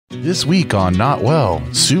This week on Not Well,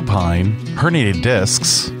 supine, herniated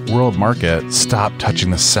discs, world market, stop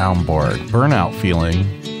touching the soundboard, burnout feeling,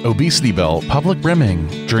 obesity belt, public brimming,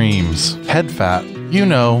 dreams, head fat, you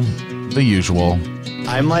know, the usual.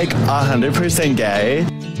 I'm like 100% gay.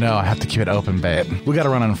 No, I have to keep it open, babe. We gotta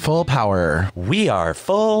run on full power. We are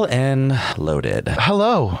full and loaded.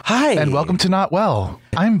 Hello. Hi. And welcome to Not Well.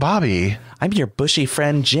 I'm Bobby. I'm your bushy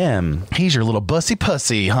friend, Jim. He's your little bussy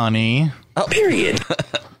pussy, honey. Oh, period.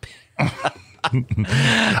 I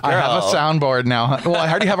have a soundboard now. Well, I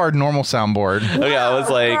already have our normal soundboard. Oh, yeah, I was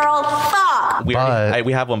like... Girl, fuck.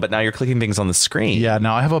 We have one, but now you're clicking things on the screen. Yeah,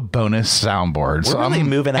 now I have a bonus soundboard. We're really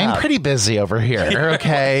moving up. I'm pretty busy over here,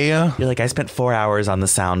 okay? You're like, I spent 4 hours on the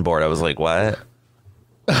soundboard. I was like, what?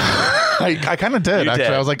 I kind of did, actually.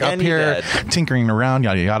 Did. I was like And up here tinkering around,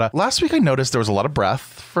 yada, yada. Last week I noticed there was a lot of breath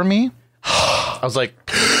for me. I was like,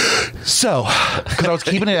 so, because I was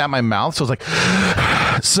keeping it at my mouth. So I was like,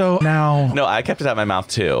 so now. No, I kept it at my mouth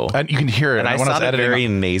too. And you can hear it. And I when sounded very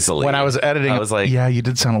nasally. When I was editing, I was like, yeah, you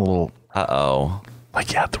did sound a little. Uh-oh.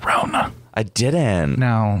 Like you had the Rona. I didn't.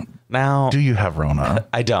 Now, do you have Rona?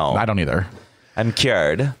 I don't. I don't either. I'm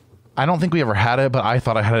cured. I don't think we ever had it, but I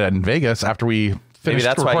thought I had it in Vegas after we finished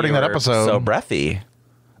recording that episode. So breathy.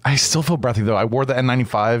 I still feel breathy though. I wore the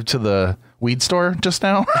N95 to the weed store just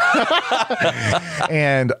now.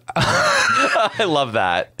 And I love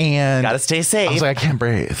that. And gotta stay safe. I was like, I can't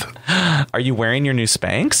breathe. Are you wearing your new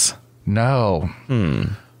Spanx? No.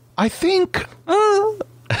 I think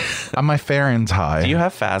on my Farron's high. Do you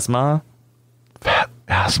have phasma?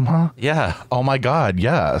 Asthma? Yeah. Oh my God,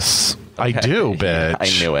 yes. Okay. I do, bitch. I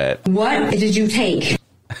knew it. What did you take?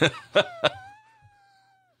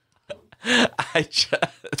 I just...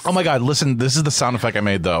 Oh my God, listen, this is the sound effect I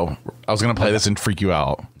made though. I was going to play this and freak you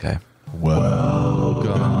out. Okay.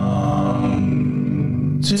 Welcome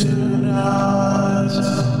to Not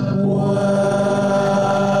Well.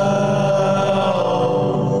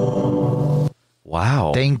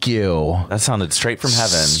 Wow. Thank you. That sounded straight from heaven.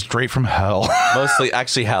 Straight from hell. Mostly,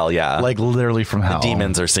 actually hell, yeah. Like literally from hell. The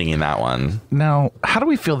demons are singing that one. Now, how do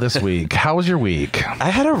we feel this week? How was your week? I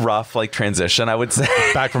had a rough transition, I would say.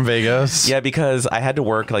 Back from Vegas? Yeah, because I had to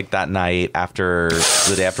work that night after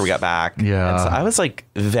the day after we got back. Yeah. And so I was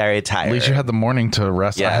very tired. At least you had the morning to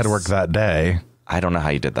rest. Yes. I had to work that day. I don't know how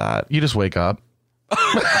you did that. You just wake up.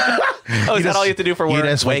 Oh, is that all you have to do for work? You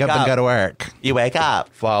just wake up and go to work. You wake up.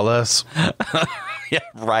 Flawless. Yeah,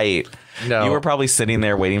 right. No. You were probably sitting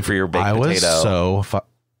there waiting for your baked potato. I was so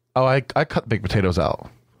I cut baked potatoes out.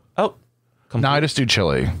 Oh. Now I just do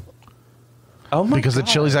chili. Oh my Because God. the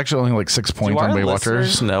chili's actually only 6 points on Weight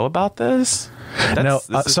Watchers. Know about this? No,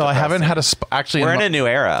 so I haven't had actually. We're in a new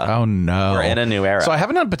era. Oh no, we're in a new era. So I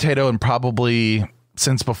haven't had potato in probably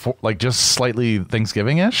since before, just slightly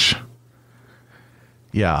Thanksgiving-ish.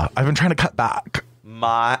 Yeah, I've been trying to cut back.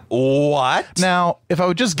 My what? Now, if I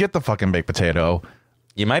would just get the fucking baked potato,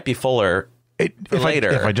 you might be fuller later.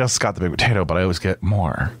 If I just got the baked potato, but I always get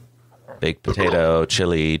more. Baked potato,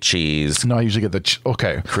 chili, cheese. No, I usually get the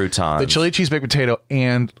croutons, the chili cheese baked potato,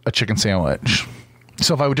 and a chicken sandwich.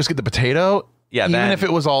 So if I would just get the potato, yeah, even if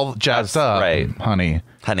it was all jazzed up, right, honey,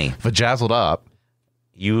 vajazzled up.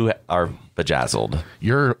 You are bejazzled.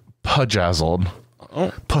 You're pajazzled.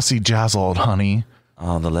 Oh. Pussy jazzled, honey.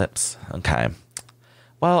 Oh, the lips. Okay.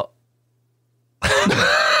 Well,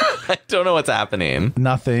 I don't know what's happening.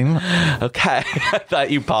 Nothing. Okay. I thought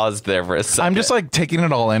you paused there for a second. I'm just taking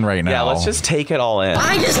it all in right now. Yeah, let's just take it all in.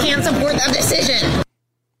 I just can't support that decision.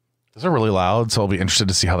 Those are really loud, so I'll be interested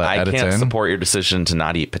to see how that edits in. I can't support your decision to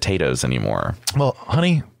not eat potatoes anymore. Well,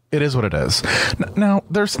 honey, it is what it is. Now,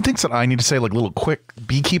 there's some things that I need to say, little quick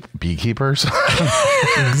beekeepers.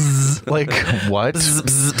 What?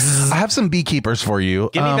 I have some beekeepers for you.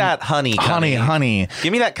 Give me that honey. Honey.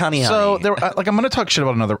 Give me that honey. So, I'm going to talk shit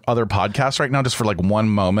about other podcasts right now, just for one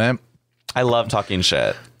moment. I love talking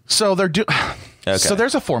shit. So they're Okay. So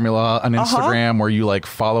there's a formula on Instagram where you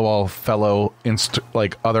follow all fellow other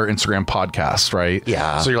Instagram podcasts, right?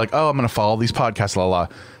 Yeah. So you're like, oh, I'm going to follow these podcasts, la la.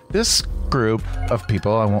 This group of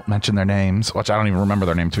people, I won't mention their names, which I don't even remember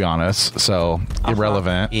their name, to be honest. So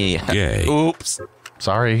irrelevant. Yeah. Yay. Oops.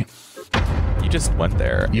 Sorry. You just went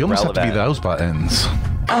there. You almost have to be those buttons.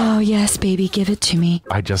 Oh, yes, baby. Give it to me.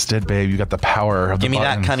 I just did, babe. You got the power of the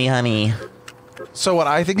buttons. Give me that honey. So what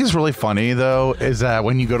I think is really funny, though, is that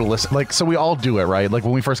when you go to listen, so we all do it, right?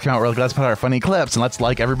 When we first came out, we're like, let's put our funny clips and let's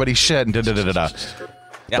like everybody's shit and da-da-da-da-da.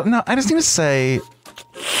 Yep. But no, I just need to say,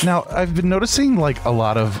 now, I've been noticing a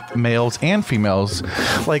lot of males and females,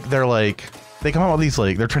 they're they come out with these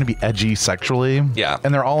like they're trying to be edgy sexually. Yeah.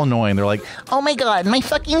 And they're all annoying. They're like, oh my God, my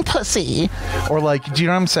fucking pussy. Or like, do you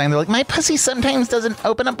know what I'm saying? They're like, my pussy sometimes doesn't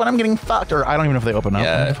open up when I'm getting fucked. Or I don't even know if they open up when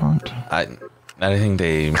I'm fucked. I think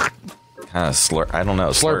they kind of slurp. I don't know.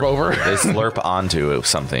 Slurp over? They slurp onto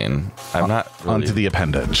something. I'm not really, onto the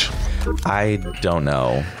appendage. I don't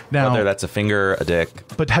know now, whether that's a finger, a dick.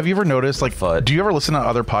 But have you ever noticed, like, foot. Do you ever listen to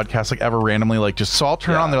other podcads, like, ever randomly, like, just so I'll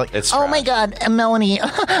turn on, they're like, it's oh my God, Melanie,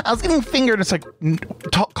 I was getting fingered. It's like,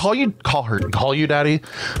 call you daddy.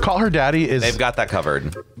 Call her daddy is. They've got that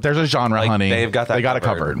covered. There's a genre, like, honey. They've got that. They got it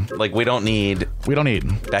covered. Like, we don't need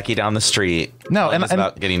Becky down the street. No, and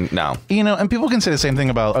about getting no. You know, and people can say the same thing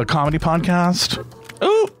about a comedy podcast.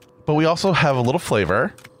 Ooh, but we also have a little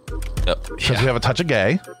flavor because we have a touch of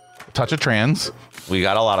gay, a touch of trans. We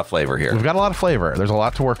got a lot of flavor here. We've got a lot of flavor. There's a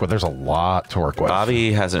lot to work with.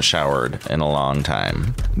 Bobby hasn't showered in a long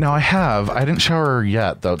time. No, I have. I didn't shower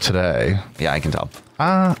yet, though, today. Yeah, I can tell.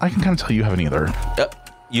 I can kind of tell you haven't either.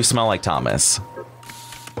 You smell like Thomas.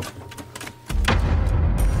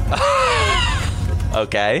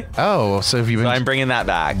 Okay. Oh, so have you been... So I'm bringing that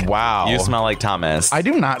back. Wow. You smell like Thomas. I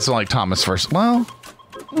do not smell like Thomas first. Well...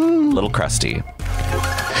 Little crusty.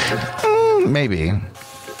 Maybe.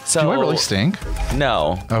 So, do I really stink?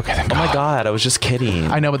 No. Okay. Oh my God, I was just kidding.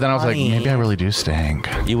 I know, but then I was like, maybe I really do stink.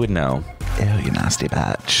 You would know. Ew, you nasty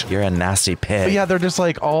bitch. You're a nasty pig. But yeah, they're just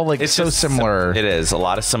like all like it's so similar. It is. A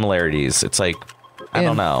lot of similarities. It's like, I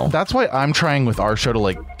don't know. That's why I'm trying with our show to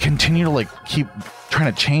like continue to like keep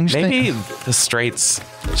trying to change things. Maybe the straights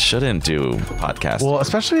shouldn't do podcasts. Well,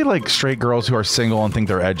 especially like straight girls who are single and think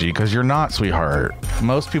they're edgy, because you're not, sweetheart.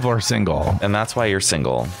 Most people are single. And that's why you're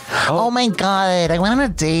single. Oh my God. I went on a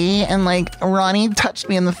date and like Ronnie touched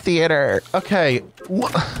me in the theater. Okay.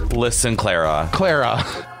 Listen, Clara,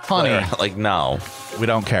 honey. like, no. We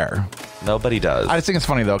don't care. Nobody does. I just think it's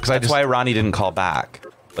funny though, because that's why Ronnie didn't call back.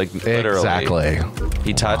 Like, literally. Exactly.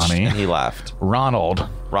 He touched Ronnie. and he left. Ronald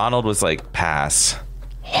was like, pass.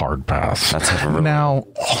 Hard pass. That's really... Now,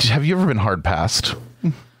 have you ever been hard passed?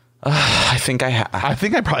 I think I have. I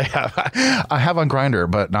think I probably have. I have on Grindr,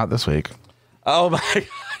 but not this week. Oh my God.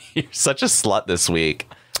 You're such a slut this week.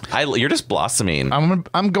 You're just blossoming.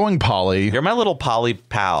 I'm going Polly. You're my little Polly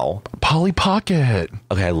pal. Polly Pocket.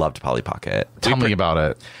 Okay, I loved Polly Pocket. Tell me about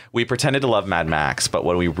it. We pretended to love Mad Max, but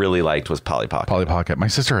what we really liked was Polly Pocket. Polly Pocket. My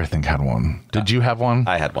sister, I think, had one. Did you have one?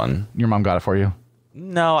 I had one. Your mom got it for you?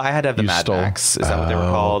 No, I had to have the Mad Max. Is that what they were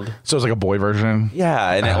called? So it was like a boy version?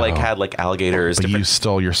 Yeah, and it like had like alligators. But you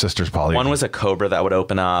stole your sister's Polly. One was a cobra that would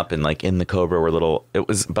open up, and like in the cobra were little. It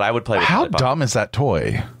was, but I would play with How Polly Pocket. Dumb is that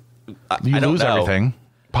toy? You I don't lose know. everything.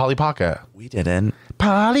 Polly Pocket. We didn't.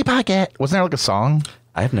 Polly Pocket. Wasn't there like a song?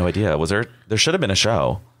 I have no idea. Was there? There should have been a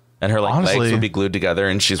show, and her like Honestly, legs would be glued together,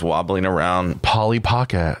 and she's wobbling around. Polly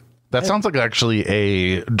Pocket. That sounds like actually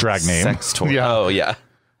a drag name. Sex toy. Yeah. Oh yeah.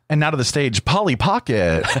 And now to the stage, Polly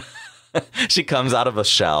Pocket. She comes out of a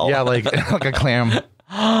shell. Yeah, like a clam.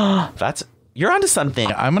 You're onto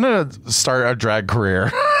something. I'm gonna start a drag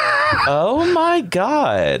career. Oh my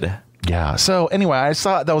God. Yeah. So anyway, I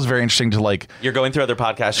saw that was very interesting to like. You're going through other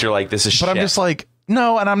podcasts. You're like, this is shit. But I'm just like,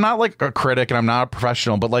 no, and I'm not like a critic and I'm not a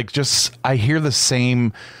professional, but like just I hear the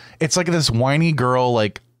same. It's like this whiny girl,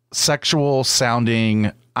 like sexual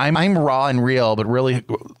sounding. I'm raw and real, but really,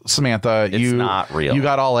 Samantha, it's not real. You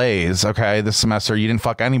got all A's, okay, this semester. You didn't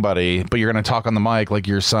fuck anybody, but you're gonna talk on the mic like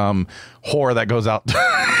you're some whore that goes out.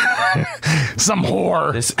 Some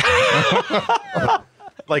whore.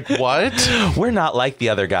 Like what? We're not like the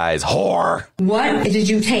other guys. Whore. What did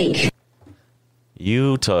you take?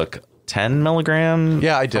 You took 10 milligrams.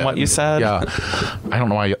 Yeah, I did. From what you said. Yeah. I don't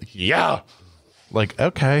know why. Yeah. Like,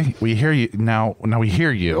 okay, we hear you now. Now we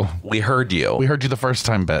hear you. We heard you. We heard you the first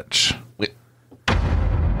time, bitch.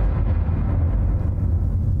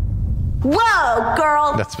 Whoa,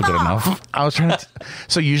 girl. That's good enough. I was trying to.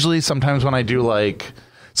 So usually, sometimes when I do like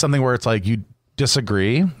something where it's like you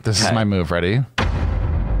disagree, this is my move. Ready?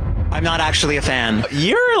 I'm not actually a fan.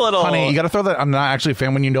 You're a little... Honey, you got to throw that I'm not actually a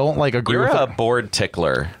fan when you don't like agree You're with a it. board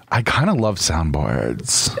tickler. I kind of love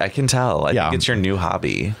soundboards. I can tell. I think it's your new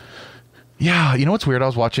hobby. Yeah. You know what's weird? I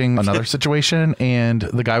was watching another situation and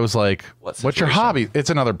the guy was like, what's your hobby? It's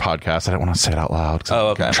another podcast. I don't want to say it out loud. Oh,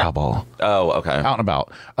 okay. Get in trouble. Oh, okay. Out and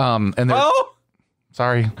about. And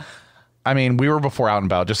sorry. I mean, we were before Out and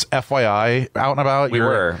About. Just FYI, Out and About. We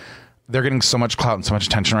were. They're getting so much clout and so much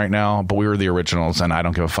attention right now, but we were the originals and I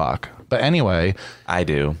don't give a fuck. But anyway. I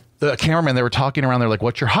do. The cameraman, they were talking around. They're like,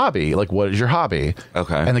 what's your hobby? Like, what is your hobby?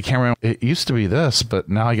 Okay. And the cameraman, it used to be this, but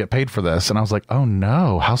now I get paid for this. And I was like, oh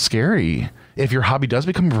no, how scary. If your hobby does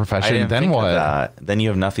become a profession, then what? Then you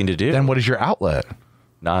have nothing to do. Then what is your outlet?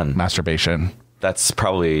 None. Masturbation. That's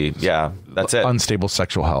probably, yeah, that's it. Unstable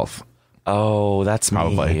sexual health. Oh, that's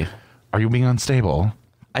Probably. me. Are you being unstable?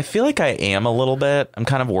 I feel like I am a little bit. I'm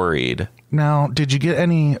kind of worried. Now, did you get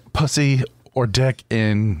any pussy or dick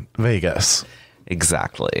in Vegas?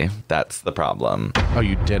 Exactly. That's the problem. Oh,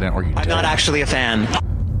 you didn't, or you did? I'm not actually a fan.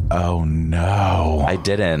 Oh, no. I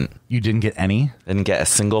didn't. You didn't get any? Didn't get a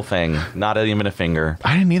single thing. Not even a finger.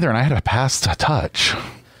 I didn't either, and I had a pass to touch.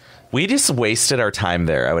 We just wasted our time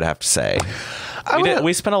there, I would have to say.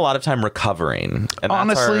 We spent a lot of time recovering. And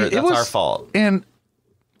honestly, that's our fault. And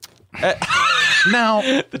now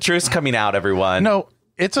the truth's coming out, everyone. No,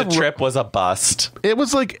 the trip was a bust. It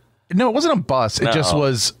was like, no, it wasn't a bust. It just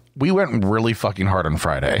was, we went really fucking hard on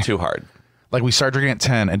Friday. Too hard. Like we started drinking at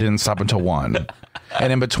 10 and didn't stop until 1.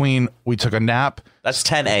 And in between, we took a nap. That's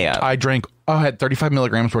 10 a.m. I had 35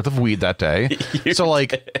 milligrams worth of weed that day. So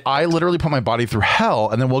like, I literally put my body through hell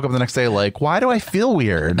and then woke up the next day like, why do I feel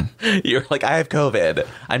weird? You're like, I have COVID.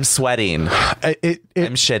 I'm sweating.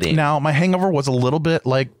 I'm shitting. Now, my hangover was a little bit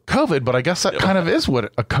like COVID, but I guess that kind of is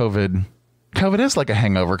what a COVID is, like a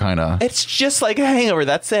hangover kind of. It's just like a hangover.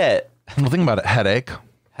 That's it. Well, think about it. Headache.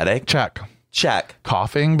 Check.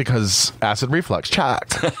 Coughing because acid reflux.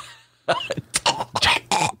 Check.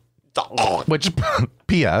 Which,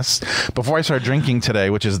 P.S. Before I started drinking today,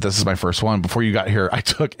 this is my first one. Before you got here, I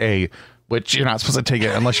took which you're not supposed to take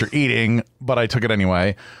it unless you're eating, but I took it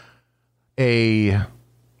anyway. A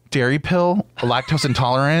dairy pill, a lactose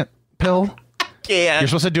intolerant pill. Yeah. You're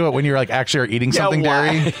supposed to do it when you're like actually are eating something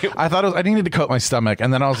dairy. I thought I needed to coat my stomach,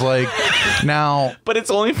 and then I was like, now. But it's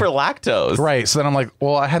only for lactose, right? So then I'm like,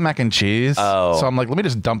 well, I had mac and cheese, so I'm like, let me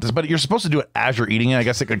just dump this. But you're supposed to do it as you're eating it. I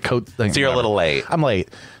guess it could coat things. So you're a little late. I'm late.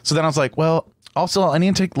 So then I was like, well, also I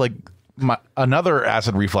need to take like another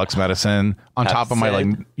acid reflux medicine on top of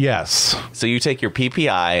my yes. So you take your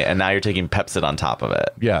PPI and now you're taking Pepsid on top of it.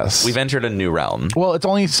 Yes. We've entered a new realm. Well, it's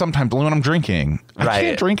only sometimes when I'm drinking. Right. I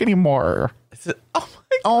can't drink anymore.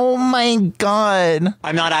 Oh my God.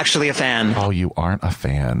 I'm not actually a fan. Oh, you aren't a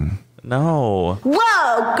fan. No.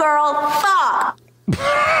 Whoa, girl, fuck.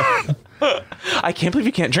 I can't believe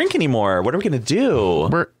you can't drink anymore. What are we going to do?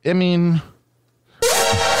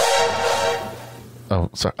 Oh,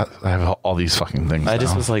 sorry. I have all these fucking things. I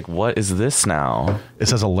just was like, what is this now? It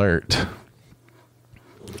says alert.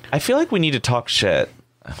 I feel like we need to talk shit.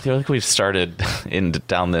 I feel like we've started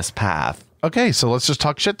down this path. Okay, so let's just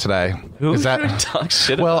talk shit today. Who is that? Talk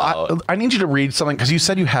shit about? Well, I need you to read something because you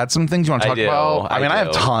said you had some things you want to talk about. I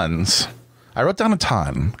have tons. I wrote down a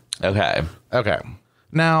ton. Okay.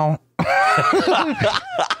 Now,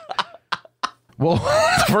 well,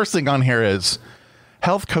 the first thing on here is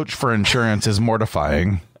health coach for insurance is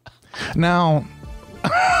mortifying. Now,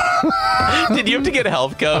 did you have to get a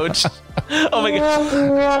health coach? Oh my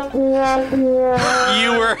god!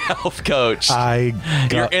 You were a health coach.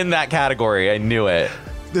 You're in that category. I knew it.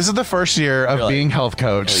 This is the first year of being health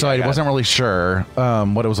coach, so I wasn't really sure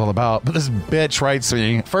what it was all about. But this bitch writes to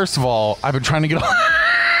me. First of all, I've been trying to get.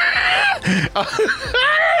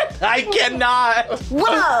 I cannot.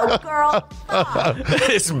 Whoa, girl.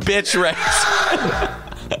 This bitch writes.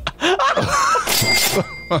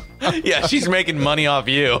 Yeah, she's making money off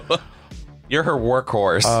you. You're her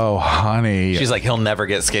workhorse. Oh, honey. She's like, he'll never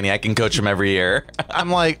get skinny. I can coach him every year. I'm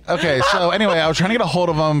like, okay. So anyway, I was trying to get a hold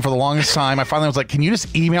of him for the longest time. I finally was like, can you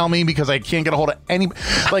just email me because I can't get a hold of any.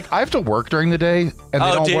 Like, I have to work during the day, and they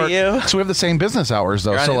don't work. You? So we have the same business hours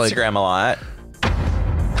though. You're on Instagram a lot.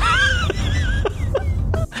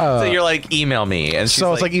 So you're like, email me, and she's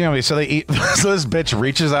so it's like email me. So so this bitch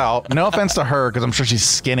reaches out. No offense to her, because I'm sure she's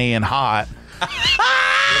skinny and hot.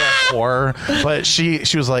 But she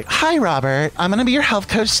was like, "Hi, Robert. I'm gonna be your health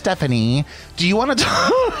coach, Stephanie. Do you want to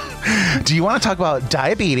talk about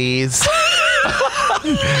diabetes,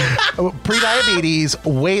 pre-diabetes,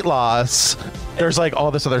 weight loss?" There's like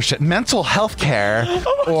all this other shit, mental health care,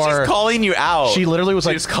 or she's calling you out. She literally was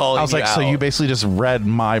like, calling I was like, so you basically just read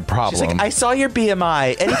my problem. She's like, I saw your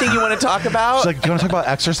BMI. Anything you want to talk about? She's like, do you want to talk about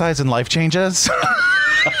exercise and life changes?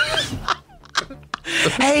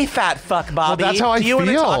 Hey, fat fuck, Bobby. Well, that's how I feel. Want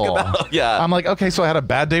to talk about? Yeah. I'm like, okay, so I had a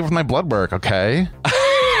bad day with my blood work. Okay.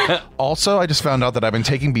 Also, I just found out that I've been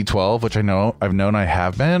taking B12, which I've known I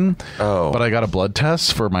have been. Oh. But I got a blood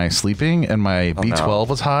test for my sleeping, and my B12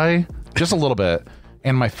 was high, just a little bit,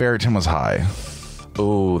 and my ferritin was high.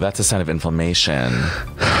 Ooh, that's a sign of inflammation.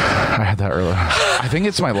 I had that earlier. I think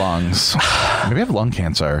it's my lungs. Maybe I have lung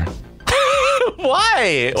cancer.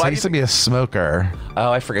 Why? I used to be a smoker.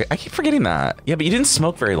 Oh, I forget. I keep forgetting that. Yeah, but you didn't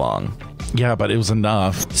smoke very long. Yeah, but it was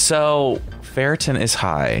enough. So Ferritin is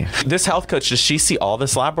high. This health coach, does she see all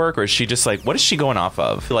this lab work, or is she just like, what is she going off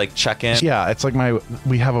of? Like check in? Yeah, it's like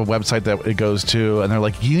we have a website that it goes to, and they're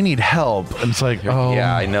like, you need help. And it's like, oh.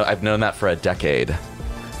 Yeah, I know. I've known that for a decade.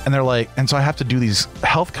 And they're like, and so I have to do these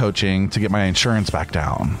health coaching to get my insurance back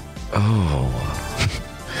down. Oh.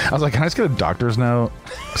 I was like, can I just get a doctor's note?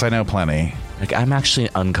 Because I know plenty. Like, I'm actually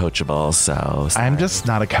uncoachable, so sorry. I'm just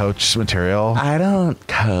not a coach material. I don't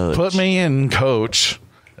coach. Put me in, coach.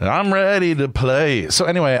 I'm ready to play. So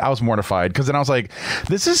anyway, I was mortified because then I was like,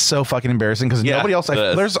 this is so fucking embarrassing because nobody else,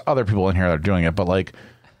 there's other people in here that are doing it, but like,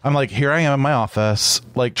 I'm like, here I am in my office,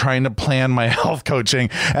 like trying to plan my health coaching.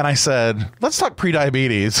 And I said, let's talk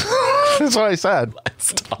pre-diabetes. That's what I said.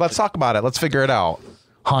 Let's talk about it. Let's figure it out.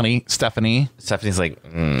 Honey, Stephanie's like,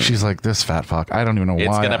 she's like, this fat fuck. I don't even know why.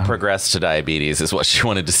 It's going to progress to diabetes is what she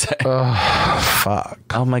wanted to say. Fuck.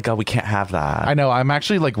 Oh my God, we can't have that. I know. I'm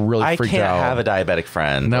actually like really freaked out. I can't have a diabetic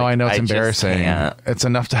friend. No, like, I know it's embarrassing. Just it's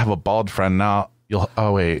enough to have a bald friend. Now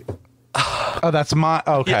oh wait. Oh, that's my,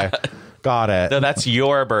 okay. Yeah. Got it. No, that's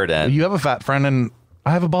your burden. You have a fat friend and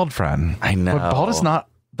I have a bald friend. I know. But bald is not,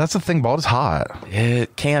 that's the thing. Bald is hot.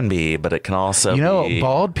 It can be, but it can also be.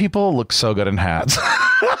 Bald people look so good in hats.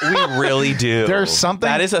 We really do. There's something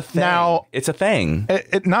that is a thing. Now, it's a thing.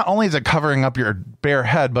 It not only is it covering up your bare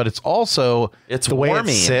head, but it's also the way it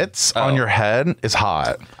sits on your head is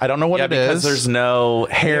hot. I don't know what it is. Because there's no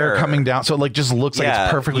hair coming down, so it like just looks like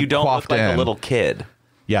it's perfectly. You don't look like in. a little kid.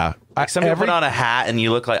 Yeah, like somebody put on a hat and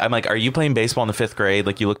you look like, I'm like, are you playing baseball in the 5th grade?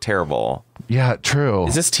 Like you look terrible. Yeah, true.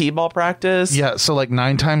 Is this t-ball practice? Yeah, so like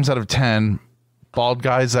 9 times out of 10. Bald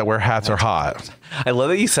guys that wear hats are hot. I love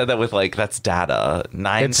that you said that with like, that's data.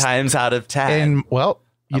 9 times out of 10. And well,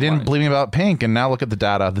 you didn't believe me about pink, and now look at the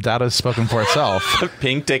data. The data is spoken for itself.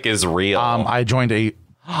 Pink dick is real. I joined a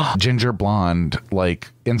ginger blonde like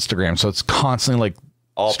Instagram, so it's constantly like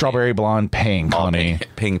all strawberry pink. Blonde pink, all honey.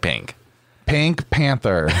 Pink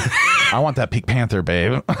Panther. I want that Pink Panther,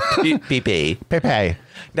 babe. PP. Pepe.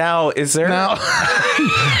 Now, is there... No.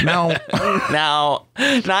 9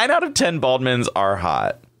 out of 10 bald men are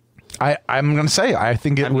hot. I'm going to say, I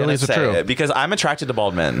think it really is true. Because I'm attracted to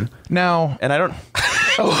bald men. Now. And I don't...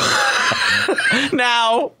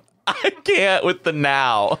 Now. I can't with the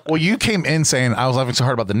now. Well, you came in saying I was laughing so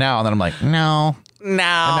hard about the now, and then I'm like, no. And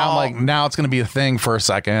now I'm like, now it's going to be a thing for a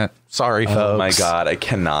second. Sorry, folks. Oh my God, I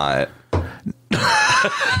cannot.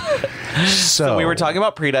 So we were talking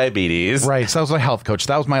about pre-diabetes, right? So that was my health coach.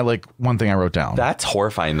 That was my like one thing I wrote down. That's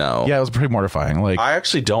horrifying, though. Yeah, it was pretty mortifying. Like, I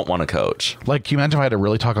actually don't want to coach. Like, can you imagine if I had to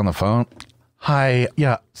really talk on the phone? Hi,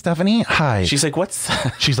 yeah, Stephanie. Hi. She's like, what's?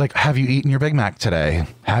 She's like, have you eaten your Big Mac today?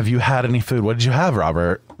 Have you had any food? What did you have,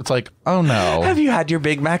 Robert? It's like, oh no. Have you had your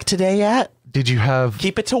Big Mac today yet? Did you have?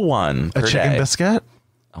 Keep it to 1 a chicken biscuit?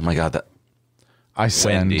 Oh my God, that. I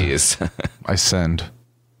sinned. Wendy's. I sinned.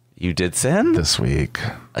 You did sin this week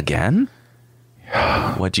again.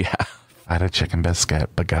 What'd you have? I had a chicken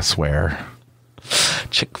biscuit, but guess where?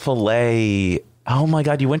 Chick-fil-A. Oh my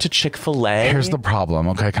God, you went to Chick-fil-A? Here's the problem.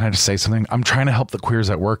 Okay, can I just say something? I'm trying to help the queers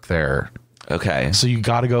that work there. Okay. So you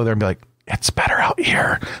got to go there and be like, it's better out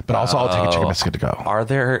here. But also, I'll take a chicken biscuit to go. Are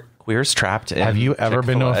there queers trapped in Have you ever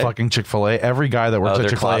been to a fucking Chick-fil-A? Every guy that works at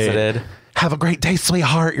Chick-fil-A, closeted. Have a great day,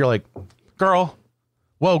 sweetheart. You're like, girl.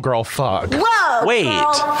 Whoa, girl, fuck. Whoa, wait.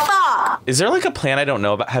 Girl, fuck. Is there like a plan I don't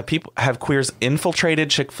know about? Have queers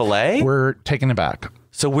infiltrated Chick-fil-A? We're taking it back.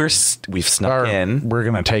 So we've snuck in. We're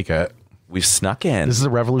gonna take it. We've snuck in. This is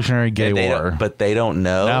a revolutionary gay war. But they don't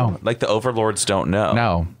know. No. Like the overlords don't know.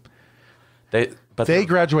 No. They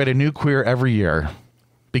graduate a new queer every year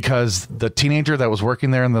because the teenager that was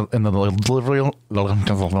working there in the delivery.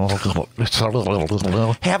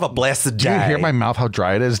 Have a blessed day. Do you hear my mouth? How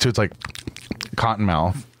dry it is too. It's like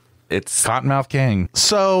Cottonmouth. It's Cottonmouth King.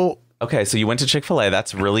 So. Okay, so you went to Chick-fil-A.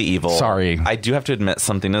 That's really evil. Sorry. I do have to admit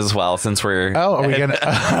something as well since we're... Oh, are we going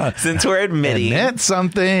to... since we're admitting... Admit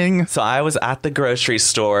something. So I was at the grocery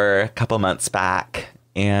store a couple months back,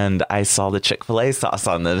 and I saw the Chick-fil-A sauce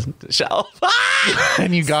on the shelf.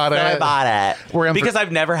 And you got it. I bought it. Because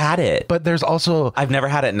I've never had it. But there's also... I've never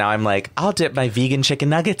had it. Now I'm like, I'll dip my vegan chicken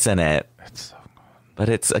nuggets in it. It's so good. But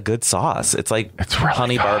it's a good sauce. It's like it's really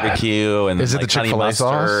honey good. Barbecue and is it like the Chick-fil-A honey mustard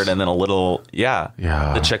sauce? And then a little... Yeah.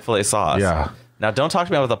 The Chick-fil-A sauce. Yeah. Now, don't talk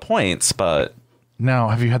to me about the points, but... No,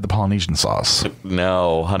 have you had the Polynesian sauce?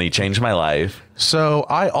 No, honey, changed my life. So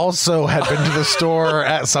I also had been to the store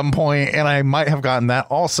at some point, and I might have gotten that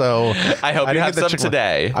also. I hope you have some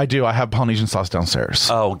today. I do. I have Polynesian sauce downstairs.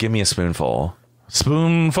 Oh, give me a spoonful.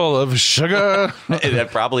 Spoonful of sugar.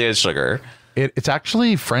 It probably is sugar. It's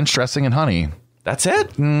actually French dressing and honey. That's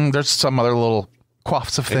it? There's some other little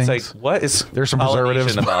quaffs of things. It's like, what is There's some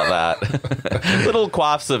preservatives about that? Little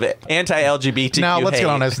quaffs of anti-LGBTQ Now, let's hate. get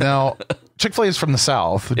honest. Now, Chick-fil-A is from the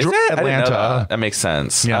South. Is it? I didn't know Atlanta. that makes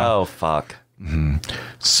sense. Yeah. Oh, fuck.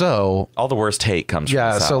 So, All the worst hate comes from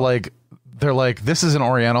the South. so like, they're like, this is an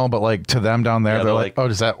Oriental, but like to them down there, Yeah, they're like, oh,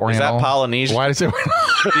 is that Oriental? Polynesian? Why does it?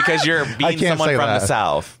 Because you're being can't someone say from the that.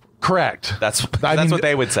 South. Correct. That's I mean, what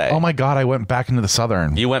they would say. Oh my God, I went back into the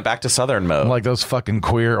Southern. You went back to Southern mode. Like those fucking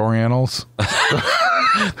queer Orientals.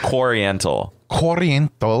 Oriental.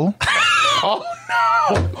 Oriental. Oh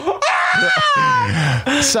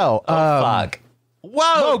no. So, Fuck.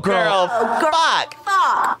 Whoa, girl. Fuck.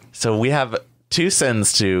 Fuck. So we have two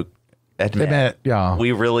sins to admit. yeah.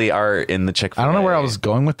 We really are in the Chick-fil-A. I don't know where I was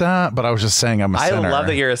going with that, but I was just saying I'm a sinner. I love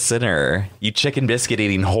that you're a sinner. You chicken biscuit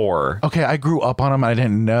eating whore. Okay, I grew up on them. I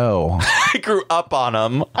didn't know. I grew up on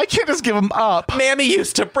them. I can't just give them up. Mammy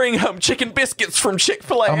used to bring home chicken biscuits from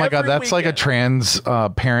Chick-fil-A. Oh my God, every that's like a weekend. trans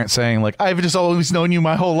parent saying like, I've just always known you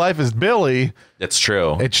my whole life as Billy. It's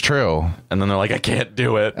true. It's true. And then they're like, I can't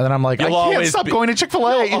do it. And then I'm like, You'll I can't always stop be- going to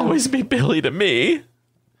Chick-fil-A. You'll always be Billy to me.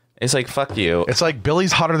 It's like, fuck you. It's like,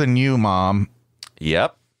 Billy's hotter than you, Mom.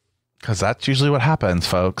 Yep. Because that's usually what happens,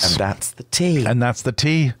 folks. And that's the T. And that's the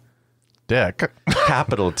T. Dick.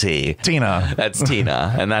 Capital T. Tina. That's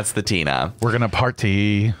Tina. And that's the Tina. We're going to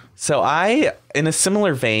party. So I, in a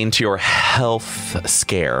similar vein to your health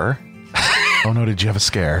scare, Oh no, did you have a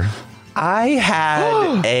scare? I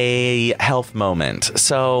had a health moment.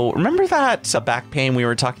 So remember that back pain we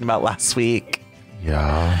were talking about last week?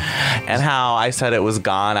 Yeah. And how I said it was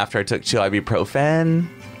gone after I took 2 ibuprofen?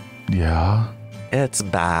 Yeah. It's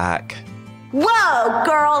back. Whoa,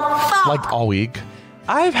 girl. Fuck. Like all week.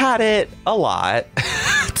 I've had it a lot.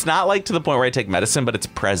 It's not like to the point where I take medicine, but it's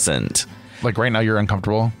present. Like right now you're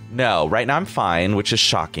uncomfortable. No, right now I'm fine, which is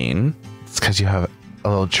shocking. It's because you have a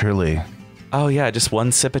little Truly. Oh yeah, just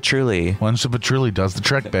one sip of Truly. One sip of Truly does the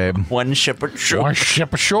trick, babe. One sip of Truly. One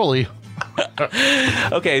sip of Truly.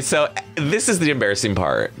 Okay, so this is the embarrassing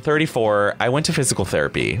part. 34, I went to physical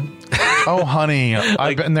therapy. Oh, honey.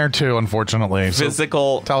 I've been there too, unfortunately. So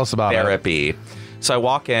Physical tell us about therapy. So I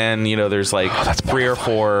walk in, there's like that's 3 or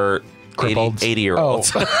 4 Crippled.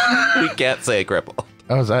 80-year-olds. We can't say crippled.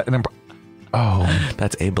 Oh, is that an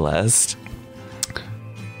That's ableist.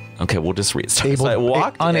 Okay, we'll just read. So able, I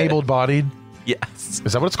walked unable bodied? Yes.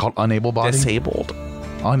 Is that what it's called? Unable bodied? Disabled.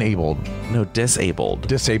 Unabled. No, disabled.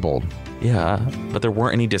 Disabled. Yeah, but there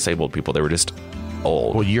weren't any disabled people. They were just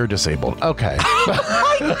old. Well, you're disabled. Okay.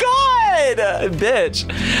 Oh my God,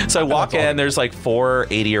 bitch. So I walk in, there's like 4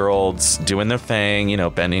 80-year-olds doing their thing,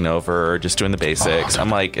 bending over, just doing the basics.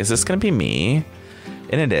 I'm like, is this going to be me?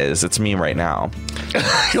 And it is. It's me right now.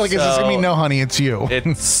 You're like, is this going to be no, honey? It's you.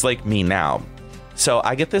 It's like me now. So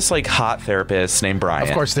I get this like hot therapist named Brian.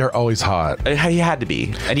 Of course, they're always hot. He had to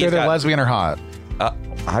be. And he's They're lesbian or hot.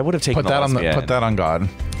 I would have taken Put that on God.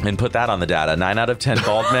 And put that on the data. 9 out of 10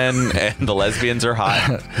 bald men and the lesbians are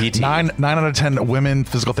hot. PT. 9 out of 10 women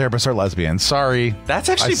physical therapists are lesbians. Sorry. That's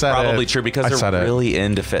actually probably true because they're really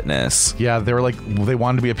into fitness. Yeah, they were like, they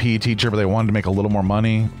wanted to be a PE teacher, but they wanted to make a little more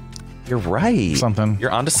money. You're right. Something.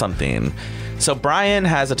 You're onto something. So Brian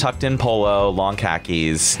has a tucked in polo, long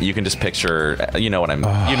khakis. You can just picture, you know what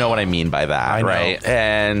I mean by that, right?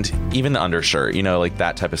 And even the undershirt, like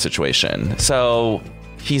that type of situation. So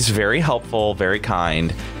he's very helpful, very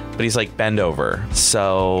kind, but he's like, bend over.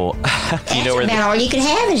 So you know where about all you can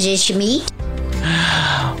have is this your meat.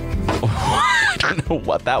 I don't know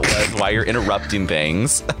what that was, why you're interrupting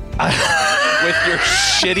things with your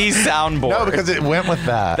shitty soundboard. No, because it went with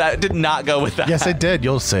that. That did not go with that. Yes, it did.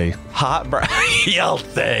 You'll see. Hot Brian. You'll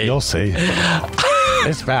see. You'll see.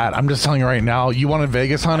 It's bad. I'm just telling you right now. You wanted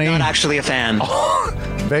Vegas, honey? Not actually a fan.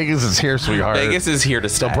 Vegas is here, sweetheart. Vegas is here to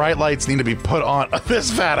stay. The bright lights need to be put on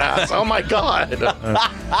this fat ass. Oh my God.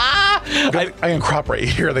 I can crop right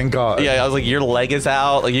here, thank God. Yeah, I was like, your leg is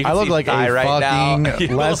out. Like you can I look see like thigh a right fucking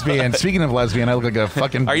now. lesbian. Speaking of lesbian, I look like a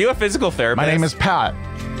fucking... Are you a physical therapist? My name is Pat.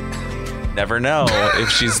 Never know if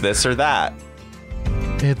she's this or that.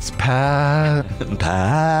 It's Pat.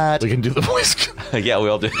 Pat. We can do the voice. Yeah, we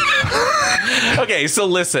all do. Okay, so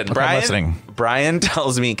listen, listening. Brian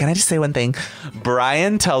tells me, can I just say one thing?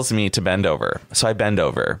 Brian tells me to bend over. So I bend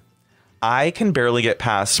over. I can barely get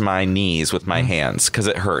past my knees with my hands because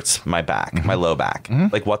it hurts my back, my low back.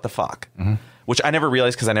 Like, what the fuck? Which I never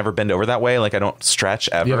realized because I never bend over that way. Like, I don't stretch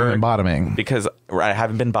ever. You haven't been bottoming. Because I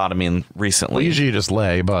haven't been bottoming recently. Well, usually you just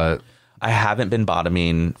lay, but... I haven't been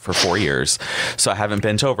bottoming for 4 years, so I haven't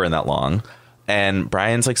bent over in that long. And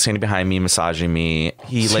Brian's like standing behind me, massaging me.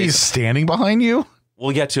 He's standing behind you?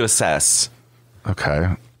 We'll get to assess. Okay.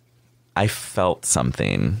 I felt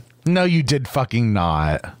something No, you did fucking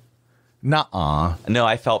not. Nuh-uh. No,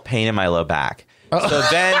 I felt pain in my low back.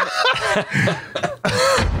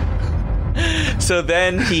 So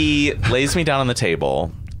then he lays me down on the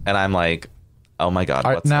table, and I'm like, oh my God.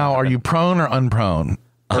 Are you prone or unprone?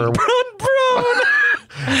 Prone.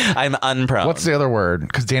 I'm unprone. What's the other word?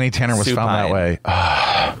 Because Danny Tanner was found that way.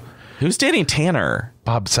 Who's Danny Tanner?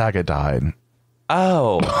 Bob Saget died.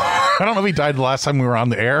 Oh. I don't know if he died the last time we were on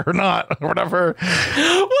the air or not, or whatever.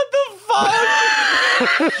 What the fuck?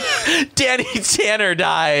 Danny Tanner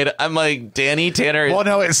died. I'm like, Danny Tanner. Well,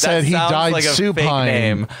 no, it said he died like supine.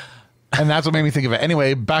 Name. And that's what made me think of it.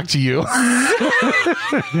 Anyway, back to you.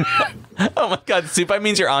 Oh my God, supine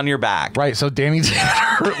means you're on your back. Right, so Danny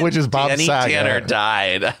Tanner, which is Bob Saget. Danny Tanner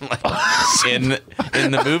died. I'm like,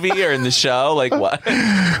 in the movie or in the show? Like what?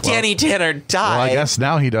 Danny Tanner died. Well, I guess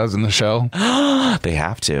now he does in the show. They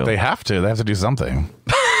have to. They have to do something.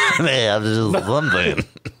 They have to do something.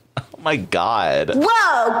 Oh my God.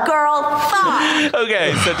 Whoa, girl, fuck.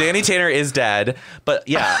 Okay, so Danny Tanner is dead. But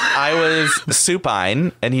yeah, I was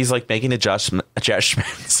supine, and he's like making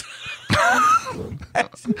adjustments.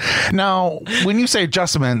 Now, when you say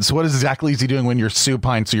adjustments, what exactly is he doing when you're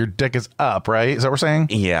supine? So your dick is up, right? Is that what we're saying?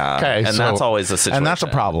 Yeah. Okay. And that's always a situation. And that's a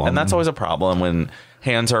problem. And that's always a problem when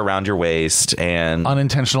hands are around your waist and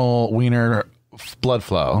unintentional wiener blood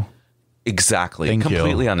flow. Exactly. Thank you.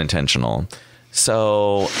 Completely unintentional.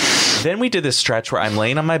 So then we did this stretch where I'm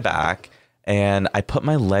laying on my back and I put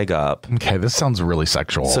my leg up. Okay, this sounds really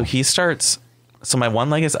sexual. So he starts. So my one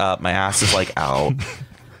leg is up. My ass is like out.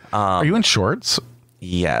 Are you in shorts?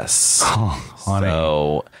 Yes. Oh, honey.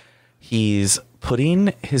 So he's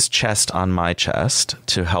putting his chest on my chest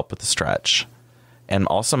to help with the stretch. And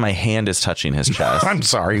also my hand is touching his chest. I'm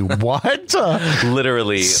sorry. What?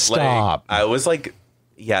 Literally. Stop. I was like,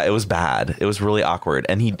 yeah, it was bad. It was really awkward.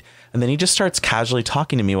 And then he just starts casually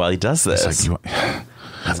talking to me while he does this. Like,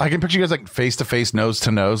 I can picture you guys like face to face, nose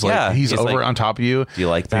to nose. Like Yeah, he's over like, on top of you. Do you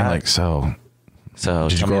like being that? like, so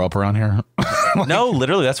did you tell grow me- up around here? No,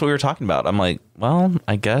 literally, that's what we were talking about. I'm like, well,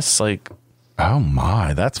 I guess like. Oh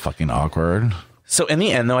my, that's fucking awkward. So in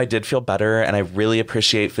the end, though, I did feel better, and I really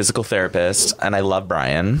appreciate physical therapists, and I love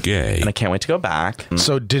Brian. Gay. And I can't wait to go back.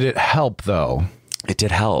 So did it help though? It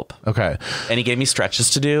did help. Okay. And he gave me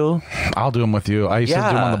stretches to do. I'll do them with you. I used to do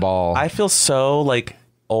them on the ball. I feel so like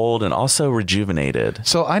old and also rejuvenated.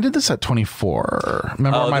 So I did this at 24.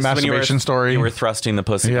 Remember my masturbation story? You were thrusting the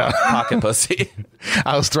pussy, pocket pussy.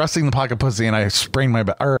 I was thrusting the pocket pussy and I sprained my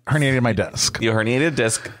or herniated my disc. You herniated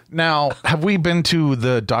disc. Now, have we been to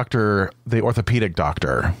the doctor, the orthopedic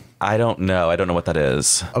doctor? I don't know. I don't know what that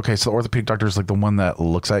is. Okay, so the orthopedic doctor is like the one that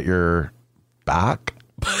looks at your back,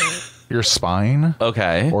 your spine.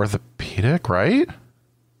 Okay. Orthopedic, right?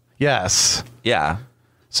 Yes. Yeah.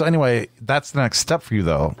 So anyway, that's the next step for you,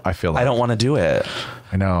 though. I feel like I don't want to do it.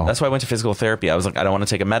 I know. That's why I went to physical therapy. I was like, I don't want to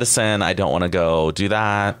take a medicine. I don't want to go do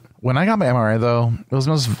that. When I got my MRI, though, it was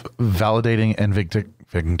most validating and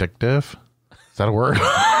vindictive. Is that a word?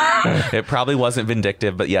 It probably wasn't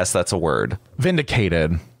vindictive, but yes, that's a word.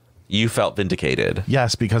 Vindicated. You felt vindicated.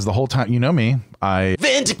 Yes, because the whole time, you know me,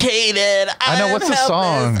 Vindicated. I know what's the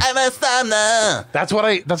song. I'm a summer.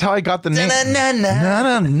 That's how I got the name.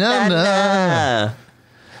 Na-na-na.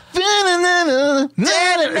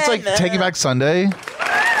 It's like Taking Back Sunday.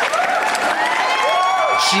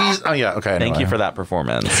 Jeez. Oh yeah. Okay. Thank you for that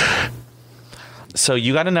performance. So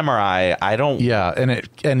you got an MRI. I don't. Yeah,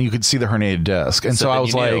 and you could see the herniated disc, and so I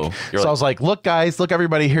was like, I was like, look, guys, look,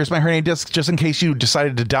 everybody, here's my herniated disc, just in case you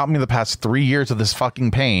decided to doubt me the past 3 years of this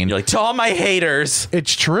fucking pain. You're like, to all my haters,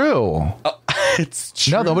 it's true. it's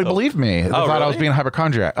true. No, nobody believed me. They thought really? I was being a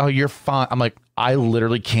hypochondriac. Oh, you're fine. I'm like, I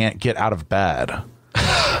literally can't get out of bed.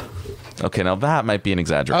 Okay, now that might be an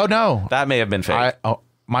exaggeration. Oh no, that may have been fake.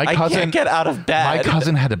 My I cousin can't get out of bed. My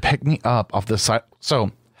cousin had to pick me up off the side.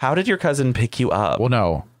 So how did your cousin pick you up? Well,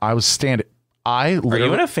 no, I was standing. Are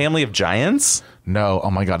you in a family of giants? No.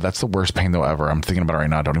 Oh my God, that's the worst pain though ever. I'm thinking about it right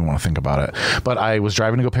now. I don't even want to think about it. But I was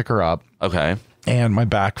driving to go pick her up. Okay. And my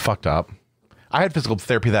back fucked up. I had physical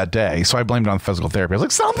therapy that day, so I blamed it on physical therapy. I was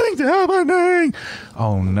like, something's happening.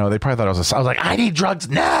 Oh no, they probably thought I was like, I need drugs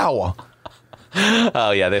now.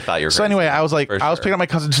 Oh yeah, they thought you were. So anyway, I was like, sure. I was picking up my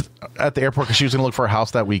cousin at the airport because she was gonna look for a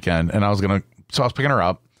house that weekend, and I was picking her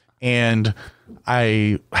up, and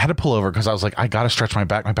I had to pull over because I was like, I gotta stretch my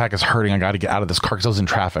back. My back is hurting. I gotta get out of this car because I was in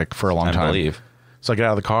traffic for a long time. Believe. So I get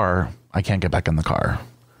out of the car. I can't get back in the car.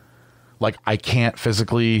 Like I can't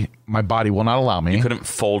physically. My body will not allow me. You couldn't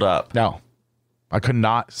fold up. No, I could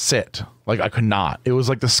not sit. Like I could not. It was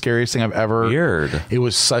like the scariest thing I've ever. Weird. It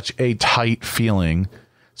was such a tight feeling.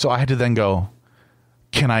 So I had to then go,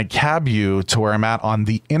 can I cab you to where I'm at on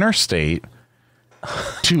the interstate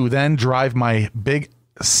to then drive my big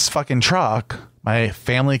fucking truck, my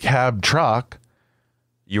family cab truck.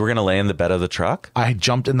 You were going to lay in the bed of the truck? I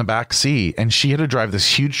jumped in the back seat and she had to drive this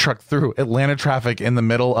huge truck through Atlanta traffic in the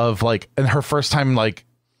middle of like, and her first time like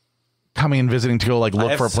coming and visiting to go like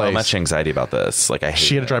look for a place. I have so much anxiety about this. Like I hate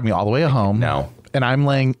She had to drive me all the way home. No. And I'm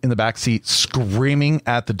laying in the back seat screaming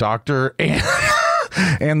at the doctor and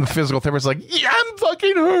and the physical therapist like, yeah, I'm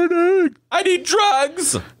fucking hurting. I need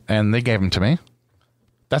drugs. And they gave them to me.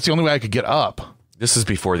 That's the only way I could get up. This is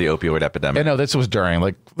before the opioid epidemic. And no, this was during.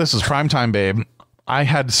 Like, this is prime time, babe. I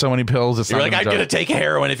had so many pills. It's You're not like, I'm going to take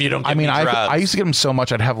heroin if you don't give me drugs. I used to get them so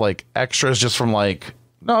much, I'd have like extras just from like,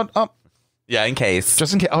 yeah, in case.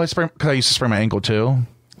 Just in case. Oh, because I used to sprain my ankle too.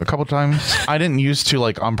 A couple times. I didn't used to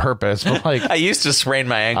like on purpose, but like. I used to sprain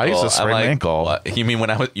my ankle. I used to sprain my ankle. What? You mean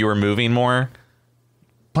when you were moving more?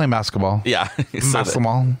 Playing basketball. Yeah.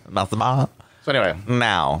 Basketball. So anyway.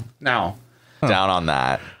 Now. Down on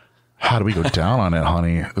that. How do we go down on it,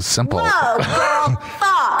 honey? It was simple. Whoa, girl,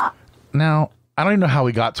 fuck. Now, I don't even know how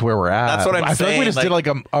we got to where we're at. That's what I'm saying. I feel like we just did like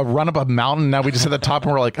a run up a mountain. Now we just hit the top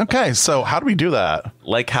and we're like, okay, so how do we do that?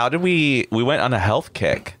 Like, how did we went on a health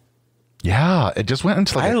kick. Yeah, it just went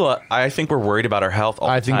into like. I think we're worried about our health all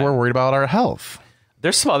the time. I think we're worried about our health.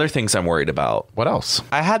 There's some other things I'm worried about. What else?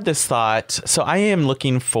 I had this thought. So I am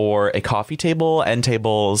looking for a coffee table, end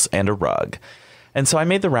tables, and a rug. And so I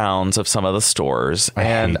made the rounds of some of the stores,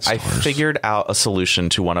 and I figured out a solution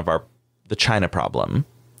to the China problem.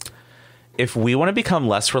 If we want to become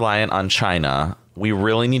less reliant on China, we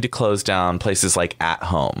really need to close down places like At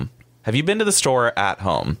Home. Have you been to the store At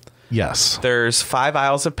Home? Yes. There's 5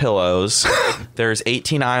 aisles of pillows. There's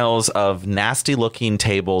 18 aisles of nasty looking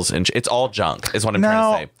tables, and it's all junk is what I'm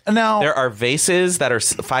trying to say. No. There are vases that are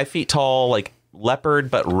 5 feet tall, like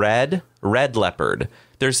leopard, but red leopard.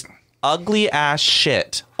 There's ugly ass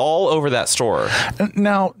shit all over that store.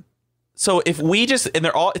 Now, so if we just, and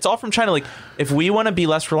it's all from China. Like, if we want to be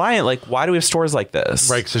less reliant, like, why do we have stores like this?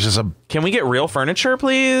 Right. So it's just can we get real furniture,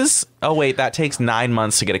 please? Oh, wait, that takes 9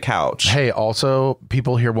 months to get a couch. Hey, also,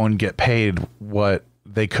 people here won't get paid what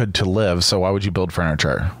they could to live. So why would you build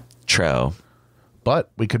furniture? True.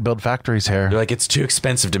 But we could build factories here. They're like, it's too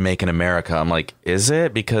expensive to make in America. I'm like, is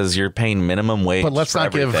it? Because you're paying minimum wage. But let's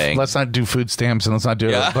not do food stamps and let's not do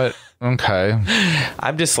it. But okay.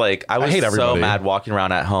 I'm just like, I hate so mad walking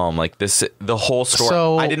around At Home like this. The whole store.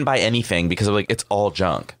 So, I didn't buy anything because I'm like, it's all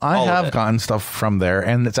junk. I have gotten stuff from there,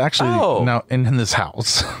 and it's actually now in this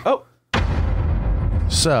house. Oh.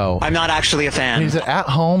 So I'm not actually a fan. Is it At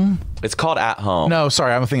Home? It's called At Home. No,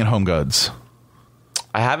 sorry, I'm thinking Home Goods.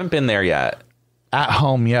 I haven't been there yet. At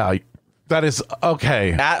Home, yeah. That is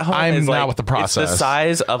okay. At Home I'm is now like, with the process. It's the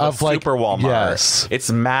size of a super Walmart. Yes.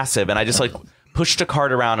 It's massive. And I just like pushed a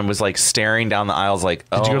cart around and was like staring down the aisles like,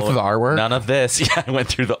 Did you go through the artwork? None of this. Yeah, I went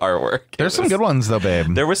through the artwork. There's some good ones though,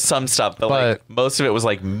 babe. There was some stuff, but like most of it was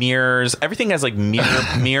like mirrors. Everything has like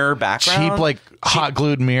mirror background. Cheap, like hot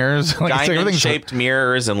glued mirrors. Like, diamond shaped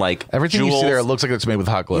mirrors and like everything jewels. You see there, it looks like it's made with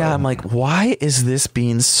hot glue. Yeah, I'm like, why is this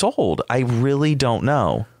being sold? I really don't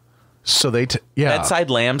know. So bedside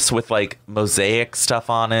lamps with like mosaic stuff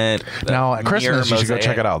on it. Now at Christmas you should go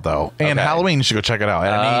check it out though, and Halloween you should go check it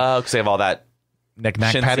out. Because they have all that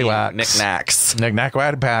knick-knack patty wax,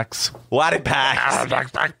 knick-knacks, waddy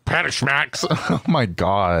packs, patty smacks. Oh my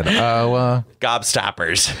god!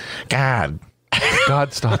 Gobstoppers.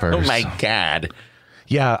 Godstoppers. Oh my god.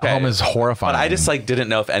 Yeah, Home is horrifying. But I just like didn't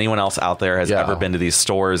know if anyone else out there has ever been to these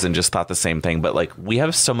stores and just thought the same thing. But like we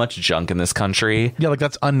have so much junk in this country. Yeah, like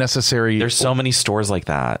that's unnecessary. There's so many stores like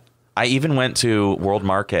that. I even went to World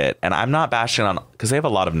Market, and I'm not bashing on because they have a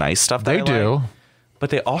lot of nice stuff. They do, like, but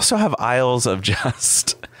they also have aisles of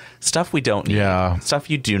just stuff we don't need. Yeah, stuff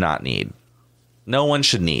you do not need. No one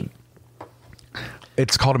should need.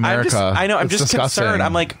 It's called America. I know. I'm just disgusting. Concerned.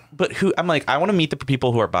 I'm like, but who? I'm like, I want to meet the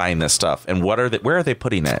people who are buying this stuff, and where are they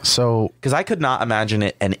putting it? So, because I could not imagine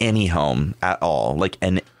it in any home at all. Like,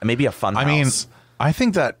 and maybe a fun house. I mean, I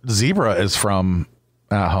think that zebra is from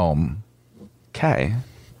At Home. Okay,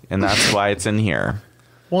 and that's why it's in here.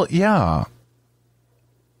 Well, yeah,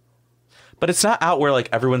 but it's not out where like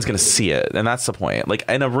everyone's gonna see it, and that's the point. Like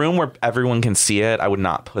in a room where everyone can see it, I would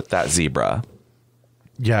not put that zebra.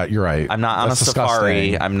 Yeah, you're right. I'm not on a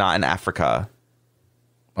safari. I'm not in Africa.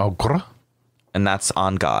 Oh, and that's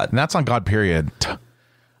on God. And that's on God, period.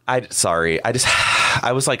 I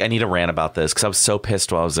was like, I need to rant about this because I was so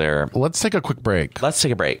pissed while I was there. Let's take a quick break. Let's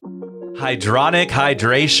take a break. Hydronique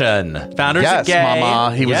Hydration. Founders Yes, of Gay.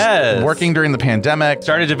 Mama. He was working during the pandemic.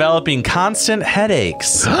 Started developing constant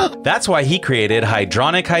headaches. That's why he created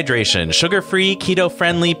Hydronique Hydration. Sugar-free,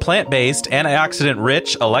 keto-friendly, plant-based,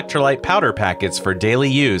 antioxidant-rich electrolyte powder packets for daily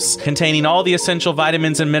use, containing all the essential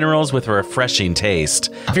vitamins and minerals with a refreshing taste.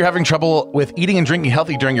 If you're having trouble with eating and drinking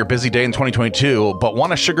healthy during your busy day in 2022, but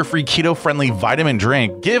want a sugar-free, keto-friendly vitamin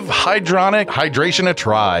drink, give Hydronique Hydration a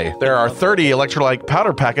try. There are 30 electrolyte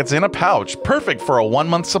powder packets in a pouch, perfect for a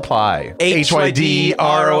 1-month supply. HYDRONIQUE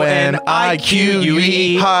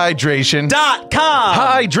Hydration.com.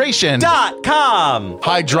 Hydration.com.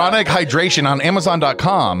 Hydronique Hydration on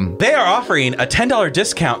Amazon.com. They are offering a $10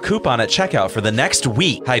 discount coupon at checkout for the next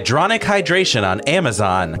week. Hydronique Hydration on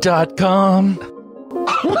Amazon.com.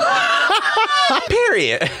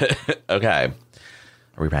 Period. Okay.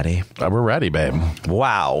 Are we ready? We're ready, babe.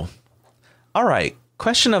 Wow. All right.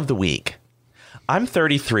 Question of the week. I'm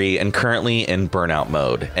 33 and currently in burnout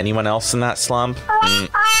mode. Anyone else in that slump?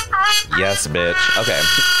 Yes, bitch. Okay.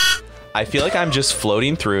 I feel like I'm just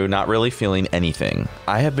floating through, not really feeling anything.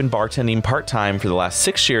 I have been bartending part-time for the last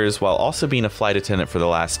 6 years while also being a flight attendant for the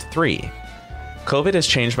last 3. COVID has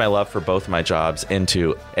changed my love for both my jobs and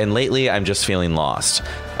lately I'm just feeling lost.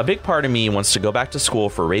 A big part of me wants to go back to school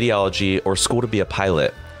for radiology or school to be a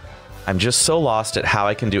pilot. I'm just so lost at how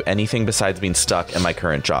I can do anything besides being stuck in my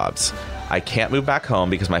current jobs. I can't move back home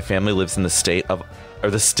because my family lives in the sticks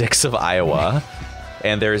of Iowa,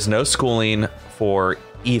 and there is no schooling for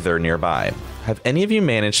either nearby. Have any of you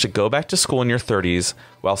managed to go back to school in your 30s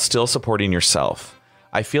while still supporting yourself?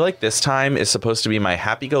 I feel like this time is supposed to be my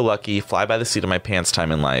happy-go-lucky, fly-by-the-seat-of-my-pants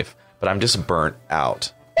time in life, but I'm just burnt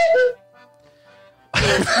out.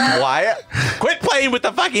 Why? Quit playing with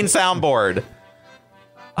the fucking soundboard.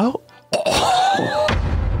 Oh.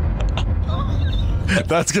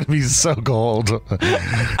 That's gonna be so gold.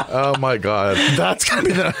 Oh my god, that's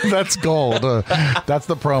gold. That's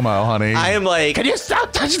the promo, honey. I am like, can you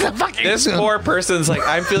stop touching the fucking? This poor person's like,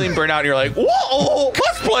 I'm feeling burnt out, and you're like, whoa,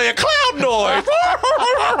 let's play a clown noise.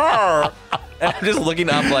 And I'm just looking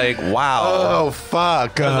up like, wow. Oh,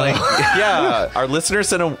 fuck. Like, yeah, our listeners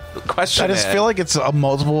sent a question. I just feel like it's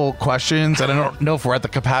multiple questions, and I don't know if we're at the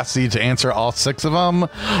capacity to answer all 6 of them.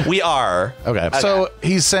 We are. Okay. So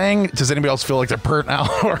he's saying, does anybody else feel like they're burnt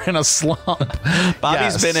out or in a slump?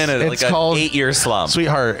 Bobby's been in an 8-year slump.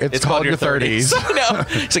 Sweetheart, it's called your 30s. No,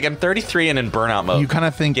 it's like I'm 33 and in burnout mode. You kind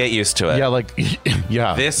of think. Get used to it. Yeah, like,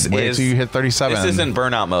 yeah. Wait till you hit 37. This isn't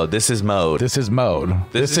burnout mode. This is mode. This is mode.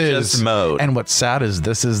 This is just mode. And what's sad is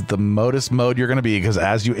this is the modest mode you're going to be, because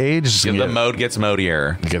as you age, the mode gets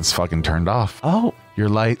modier. It gets fucking turned off. Oh. Your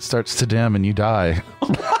light starts to dim and you die.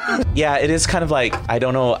 Yeah, it is kind of like, I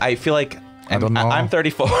don't know. I feel like I'm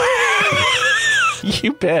 34.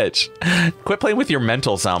 You bitch. Quit playing with your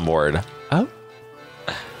mental soundboard.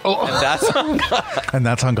 Oh. And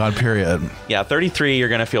that's on God, period. Yeah, 33, you're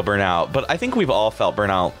going to feel burnout. But I think we've all felt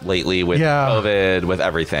burnout lately with COVID, with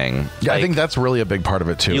everything. Yeah, like, I think that's really a big part of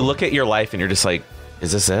it, too. You look at your life and you're just like,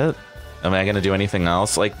 is this it? Am I going to do anything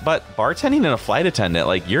else? Like, but bartending and a flight attendant,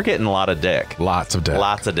 like, you're getting a lot of dick. Lots of dick.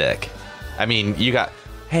 Lots of dick. I mean, you got,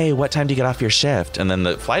 hey, what time do you get off your shift? And then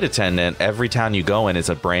the flight attendant, every town you go in is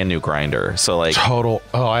a brand new Grindr. So like total.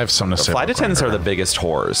 Oh, I have something to say. Flight attendants are the biggest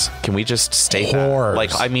whores. Can we just state whores. that?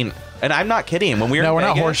 Like, I mean, and I'm not kidding. When we're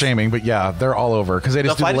not whore shaming, but yeah, they're all over because they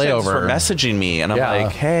just do the layover. Were messaging me, and I'm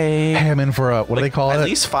like, hey, I'm in for a what do they call it? At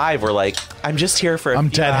least 5 were like, I'm just here for. I'm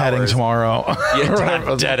deadheading tomorrow. Yeah,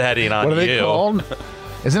 I'm deadheading on you. What are they called?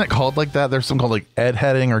 Isn't it called like that? There's some called like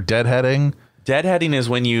edheading or deadheading. Deadheading is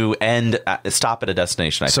when you stop at a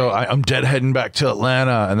destination. I'm deadheading back to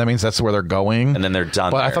Atlanta, and that means that's where they're going, and then they're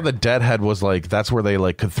done. But there. I thought the deadhead was like that's where they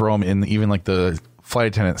like could throw them in even like the flight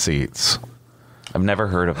attendant seats. I've never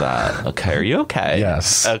heard of that. Okay, are you okay?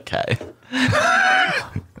 Yes. Okay.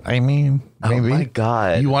 I mean, maybe. Oh my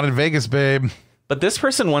God. You wanted Vegas, babe. But this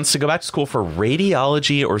person wants to go back to school for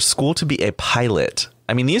radiology or school to be a pilot.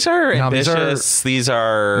 I mean, these are ambitious. These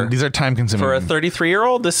are time consuming. For a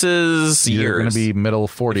 33-year-old, this is years. You're going to be middle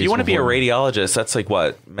 40s. If you want to be a radiologist, that's like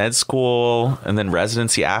what? Med school and then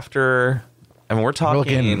residency after? I mean, we're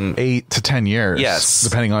talking 8 to 10 years. Yes.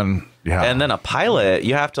 Depending on, yeah. And then a pilot,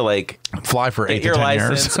 you have to like fly for 8 to 10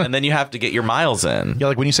 years. And then you have to get your miles in. Yeah,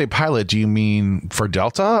 like when you say pilot, do you mean for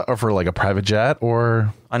Delta or for like a private jet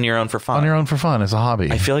or? On your own for fun. On your own for fun as a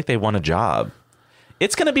hobby. I feel like they want a job.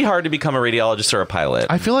 It's going to be hard to become a radiologist or a pilot.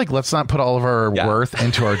 I feel like let's not put all of our worth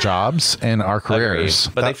into our jobs and our careers.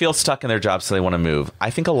 But they feel stuck in their jobs, so they want to move. I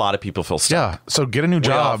think a lot of people feel stuck. Yeah, so get a new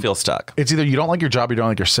job. We all feel stuck. It's either you don't like your job or you don't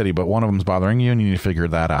like your city, but one of them's bothering you and you need to figure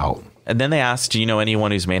that out. And then they asked, do you know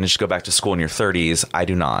anyone who's managed to go back to school in your 30s? I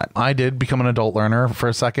do not. I did become an adult learner for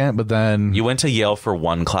a second, but then... You went to Yale for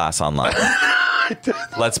one class online.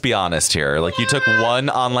 Let's be honest here. Like, you took one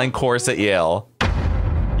online course at Yale.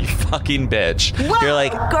 You fucking bitch. You're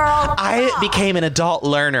like, girl, I became an adult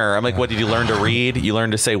learner. I'm like, what, did you learn to read? You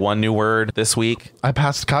learned to say one new word this week? I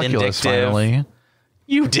passed calculus Vindictive. finally.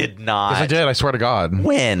 You did not. Yes, I did. I swear to God.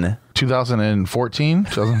 When? 2014,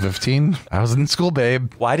 2015. I was in school,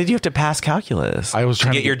 babe. Why did you have to pass calculus? I was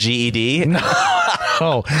trying to get your GED?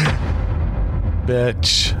 Oh,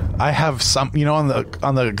 bitch. I have some, you know, on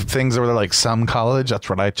the things where they're like some college. That's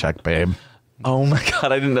what I check, babe. Oh my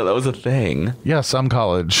God, I didn't know that was a thing. Yeah, some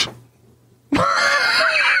college.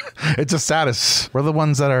 It's a status. We're the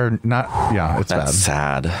ones that are not. Yeah, it's That's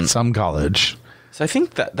sad. Some college. So I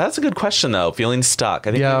think that's a good question, though. Feeling stuck.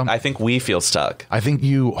 I think we feel stuck. I think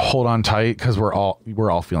you hold on tight because we're all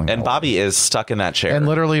feeling. And Bobby is stuck in that chair. And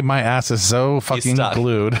literally, my ass is so fucking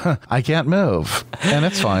glued. I can't move, and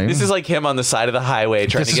it's fine. This is like him on the side of the highway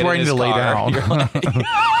trying to get in his car. This is where I need to lay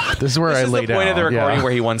down. This is where I lay down. This is the point of the recording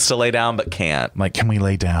where he wants to lay down but can't. Like, can we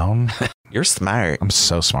lay down? You're smart. I'm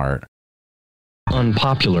so smart.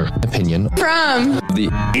 Unpopular opinion From the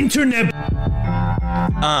internet.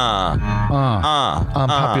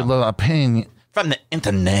 Unpopular opinion from the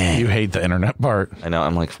internet. You hate the internet part. I know.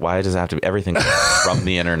 I'm like, why does it have to be everything from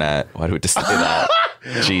the internet? Why do we just say that?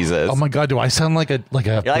 Jesus. Oh my God, do I sound like a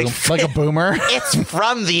boomer? It's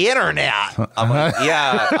from the internet. I'm like,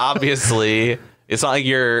 yeah, obviously. It's not like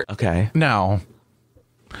you're okay. Now,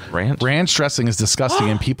 ranch dressing is disgusting,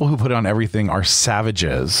 and people who put it on everything are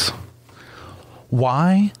savages.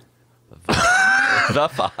 Why? The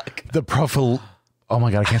fuck? Oh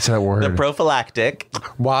my God, I can't say that word. The prophylactic.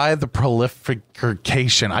 Why the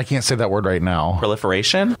proliferation? I can't say that word right now.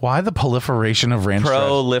 Proliferation? Why the proliferation of ranch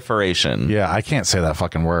Proliferation. Yeah, I can't say that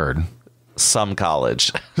fucking word. Some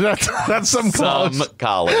college. That's some college. Some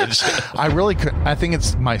college. I think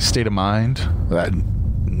it's my state of mind. That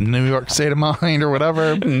New York state of mind or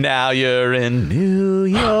whatever. Now you're in New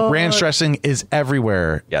York. Ranch dressing is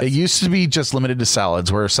everywhere. Yes. It used to be just limited to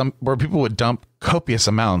salads where people would dump copious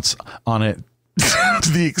amounts on it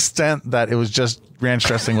to the extent that it was just ranch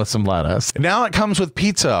dressing with some lettuce. Now it comes with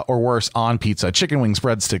pizza, or worse, on pizza. Chicken wings,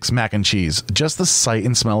 breadsticks, mac and cheese. Just the sight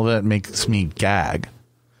and smell of it makes me gag.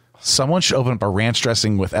 Someone should open up a ranch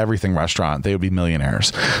dressing with everything restaurant. They would be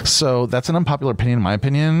millionaires. So that's an unpopular opinion, in my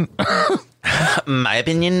opinion. My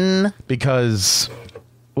opinion? Because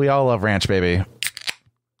we all love ranch, baby.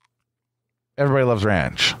 Everybody loves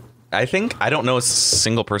ranch. I don't know a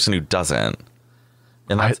single person who doesn't.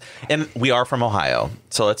 And we are from Ohio.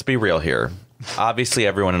 So let's be real here. Obviously,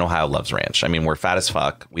 everyone in Ohio loves ranch. I mean, we're fat as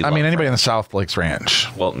fuck. Anybody in the South likes ranch.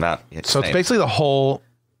 Well, not. So it's basically the whole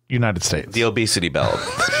United States. The obesity belt.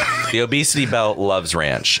 The obesity belt loves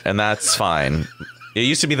ranch, and that's fine. It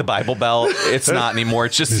used to be the Bible Belt. It's not anymore.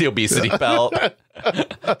 It's just the obesity belt.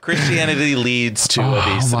 Christianity leads to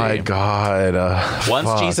obesity. Oh my God.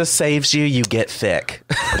 Once Jesus saves you, you get thick.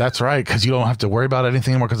 That's right, because you don't have to worry about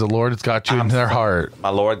anything anymore because the Lord has got you in their heart. My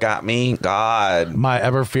Lord got me. God. My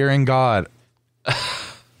ever-fearing God.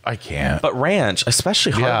 I can't. But ranch,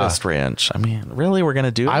 especially harvest ranch. I mean, really, we're going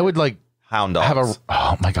to do it? I would like hound dogs.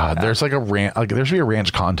 Oh my God. There's like a ranch. Like there should be a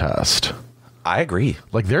ranch contest. I agree.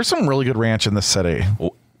 Like there's some really good ranch in the city.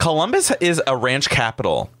 Columbus is a ranch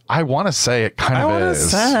capital. I want to say it kind of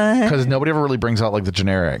is because nobody ever really brings out like the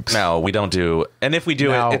generics. No, we don't do. And if we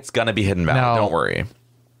do it's going to be hidden back. Don't worry.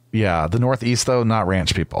 Yeah. The Northeast, though, not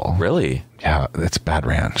ranch people. Really? Yeah. It's bad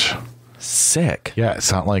ranch. Sick. Yeah.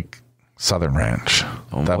 It's not like Southern ranch.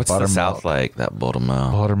 What's the South like? That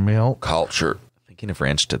buttermilk. Buttermilk. Culture. Thinking if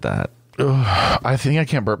ranch did that. I think I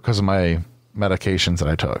can't burp because of my medications that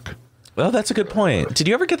I took. Well, that's a good point. Did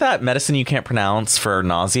you ever get that medicine you can't pronounce for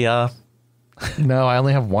nausea? No, I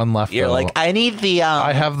only have one left. You're like, I need the...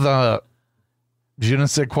 I have the je ne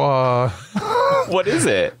sais quoi. What is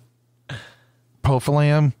it?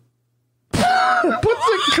 Pofalam. What's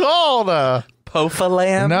it called?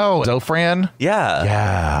 Pofalam? No. Zofran?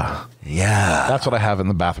 Yeah. That's what I have in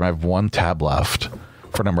the bathroom. I have one tab left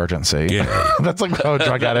for an emergency. Yeah. That's like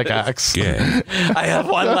drug addict acts. Yeah. I have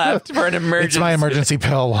one left for an emergency. It's my emergency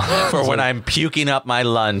pill. For when I'm puking up my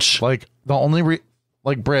lunch. Like the only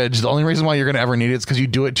Bridge, the only reason why you're going to ever need it is because you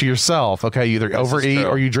do it to yourself. Okay. You either overeat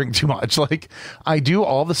or you drink too much. Like I do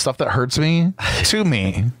all the stuff that hurts me to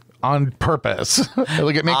me on purpose.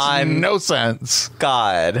 Like it makes no sense.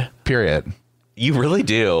 God. Period. You really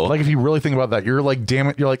do. Like if you really think about that, you're like, damn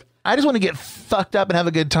it. You're like, I just want to get fucked up and have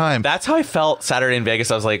a good time. That's how I felt Saturday in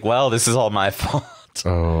Vegas. I was like, well, this is all my fault.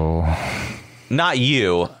 Oh. Not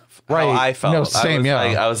you. Right. How I felt. No, same,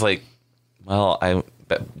 I was like, Well,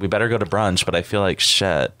 we better go to brunch, but I feel like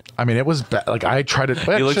shit. I mean, it was bad. Like I tried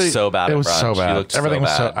to. You looked so bad. It was at brunch. so bad. Everything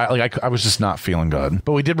was so. bad. I was just not feeling good.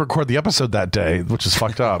 But we did record the episode that day, which is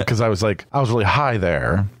fucked up because I was really high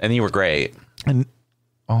there, and you were great. And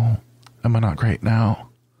am I not great now?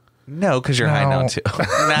 No, because you're high now too.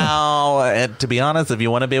 Now, to be honest, if you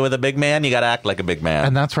want to be with a big man, you got to act like a big man.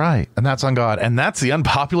 And that's right. And that's on God. And that's the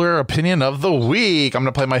unpopular opinion of the week. I'm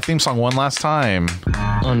going to play my theme song one last time.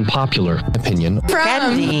 Unpopular opinion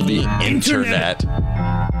From the internet.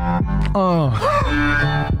 Oh.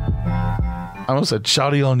 I almost said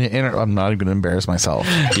shouty on the internet. I'm not even going to embarrass myself.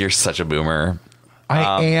 You're such a boomer.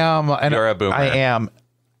 I am. And you're a boomer. I am.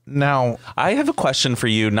 Now, I have a question for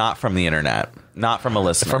you, not from the internet, not from a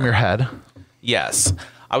listener. From your head? Yes.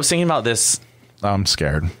 I was thinking about this. I'm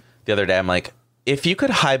scared. The other day, I'm like, if you could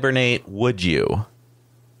hibernate, would you?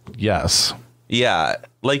 Yes. Yeah.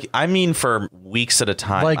 Like, I mean, for weeks at a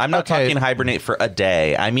time. Like, I'm not talking hibernate for a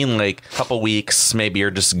day. I mean, like, a couple weeks, maybe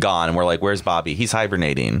you're just gone. And we're like, where's Bobby? He's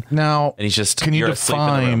hibernating. Now, and he's just, can you you're asleep in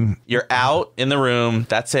the room. define? You're out in the room.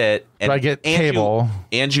 That's it. And I get cable.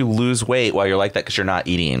 And you lose weight while you're like that because you're not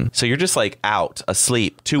eating. So you're just like out,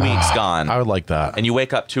 asleep, 2 weeks gone. I would like that. And you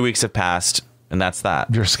wake up, 2 weeks have passed, and that's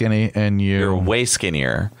that. You're skinny and you're way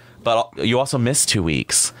skinnier. But you also miss 2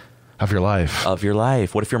 weeks. Of your life. Of your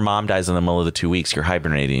life. What if your mom dies in the middle of the 2 weeks? You're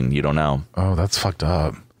hibernating. You don't know. Oh, that's fucked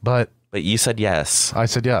up. But you said yes. I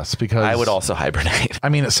said yes because I would also hibernate. I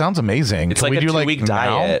mean, it sounds amazing. It's like a 2-week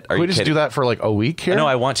diet. Can we just do that for like a week here? No,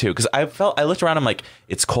 I want to because I looked around. I'm like,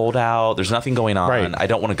 it's cold out. There's nothing going on. Right. I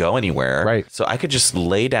don't want to go anywhere. Right. So I could just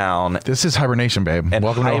lay down. This is hibernation, babe. And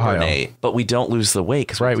welcome hibernate, to Ohio. But we don't lose the weight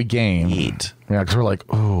because we gain. Eat. Yeah, because we're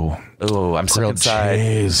like, ooh, I'm sick grilled inside.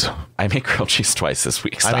 cheese. I made grilled cheese twice this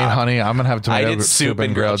week. Stop. I mean, honey, I'm gonna have tomato I did soup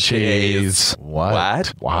and grilled cheese.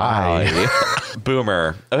 What? Why?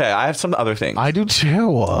 Boomer. Okay, I have some other things. I do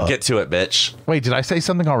too. Get to it, bitch. Wait, did I say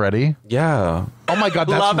something already? Yeah. Oh my God,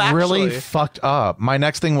 Love that's really Actually. fucked up. My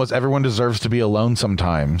next thing was everyone deserves to be alone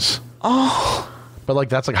sometimes. Oh. But like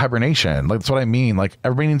that's like hibernation. Like that's what I mean. Like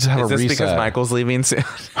everybody needs to have Is a this reset. because Michael's leaving soon?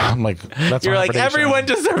 I'm like, that's You're not like, hibernation. everyone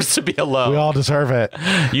deserves to be alone. We all deserve it.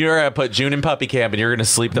 You're gonna put June in puppy camp and you're gonna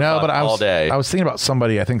sleep the fuck all day. I was thinking about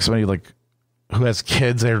somebody. I think somebody like who has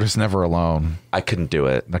kids. They're just never alone. I couldn't do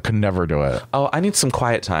it. I could never do it. Oh, I need some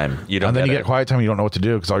quiet time. You don't. And then you it. get quiet time. You don't know what to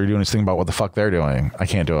do because all you're doing is thinking about what the fuck they're doing. I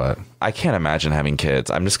can't do it. I can't imagine having kids.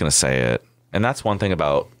 I'm just gonna say it. And that's one thing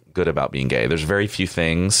good about being gay. There's very few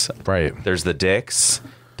things. Right. There's the dicks.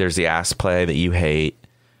 There's the ass play that you hate.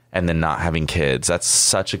 And then not having kids. That's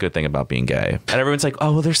such a good thing about being gay. And everyone's like,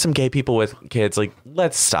 oh, well, there's some gay people with kids. Like,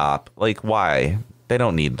 let's stop. Like, why? They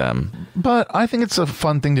don't need them. But I think it's a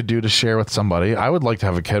fun thing to do to share with somebody. I would like to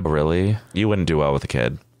have a kid. Really? You wouldn't do well with a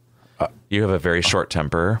kid. You have a very short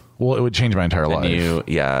temper. Well, it would change my entire life.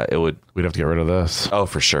 It would. We'd have to get rid of this. Oh,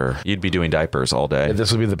 for sure. You'd be doing diapers all day.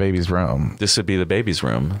 This would be the baby's room. This would be the baby's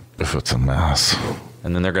room. If it's a mess.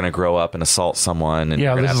 And then they're going to grow up and assault someone. And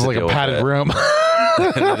yeah, this is like a padded room.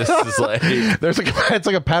 This is like it's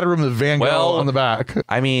like a padded room with Van Gogh on the back.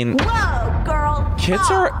 I mean, Whoa, girl.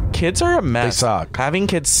 kids are a mess. They suck. Having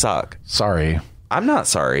kids suck. Sorry. I'm not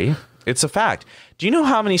sorry. It's a fact. Do you know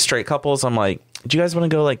how many straight couples I'm like, do you guys want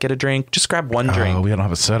to go like get a drink? Just grab one drink. Oh, we don't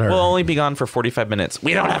have a sitter. We'll only be gone for 45 minutes.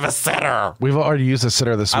 We don't have a sitter. We've already used a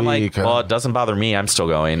sitter this I'm week. like, well, it doesn't bother me. I'm still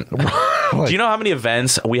going. Like, do you know how many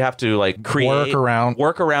events we have to like create?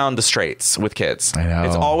 Work around the straights with kids. I know.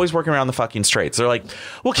 It's always working around the fucking straights. They're like,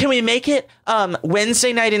 well, can we make it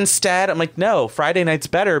Wednesday night instead? I'm like, no, Friday night's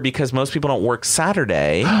better because most people don't work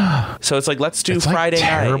Saturday. So it's like, let's do Friday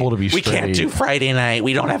night. Terrible to be We can't do Friday night.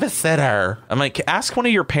 We don't have a sitter. I'm like, ask one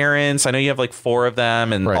of your parents. I know you have like 4 of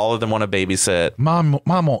them and all of them want to babysit. Mom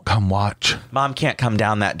won't come watch. Mom can't come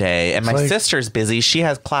down that day. And my sister's busy. She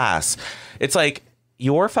has class. It's like,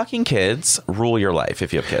 your fucking kids rule your life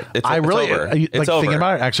if you have kids. It's over. It's over. Thinking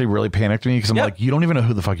about it actually really panicked me because I'm like, you don't even know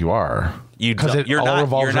who the fuck you are. Because you're all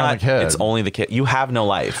revolves around the kid. It's only the kid. You have no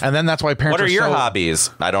life. And then that's why parents. What are your hobbies?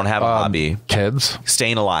 I don't have a hobby. Kids.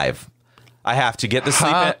 Staying alive. I have to get the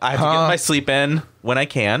sleep. I have to get my sleep in when I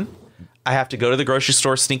can. I have to go to the grocery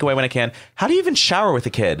store, sneak away when I can. How do you even shower with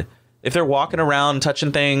a kid? If they're walking around,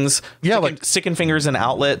 touching things, sticking fingers in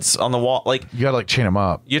outlets on the wall, like you gotta like chain them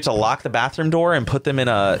up. You have to lock the bathroom door and put them in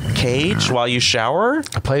a cage while you shower.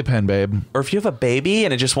 A playpen, babe. Or if you have a baby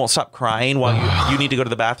and it just won't stop crying while you need to go to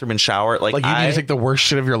the bathroom and shower, like you need to take the worst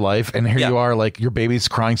shit of your life, and here you are, like your baby's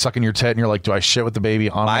crying, sucking your tit, and you're like, do I shit with the baby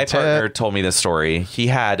on my tit? My partner told me this story. He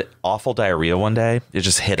had awful diarrhea one day. It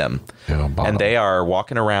just hit him, and they are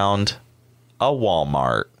walking around a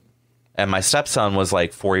Walmart. And my stepson was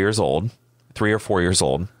like 3 or 4 years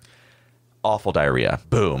old. awful diarrhea.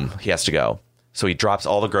 Boom. He has to go. So he drops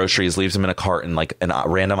all the groceries, leaves them in a cart in like a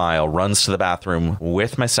random aisle, runs to the bathroom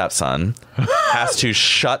with my stepson, has to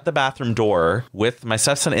shut the bathroom door with my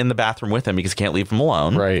stepson in the bathroom with him because he can't leave him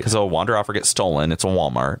alone. Right. Because he'll wander off or get stolen. It's a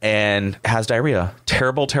Walmart. And has diarrhea.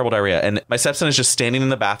 Terrible, terrible diarrhea. And my stepson is just standing in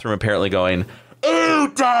the bathroom apparently going,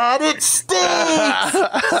 "Ew, Dad, it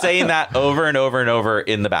stinks!" Saying that over and over and over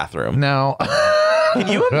in the bathroom. Now... Can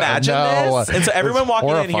you imagine this? And so everyone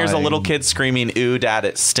walking in hears a little horrifying. kid screaming, "Ooh, Dad,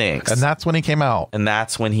 it stinks." And that's when he came out. And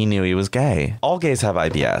that's when he knew he was gay. All gays have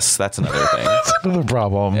IBS. That's another thing. That's another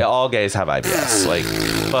problem. Yeah, all gays have IBS. Like,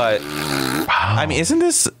 but I mean, isn't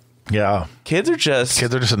this? Yeah. Kids are just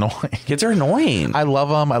annoying. Kids are annoying. I love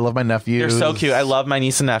them. I love my nephews. They're so cute. I love my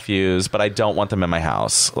niece and nephews, but I don't want them in my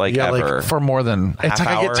house. Like, ever. Like for more than half it's like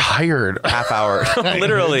hour, I get tired. Half hour.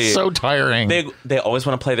 Literally. It's so tiring. They always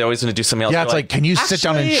want to play. They're always going to do something else. Yeah, They're it's like, can you sit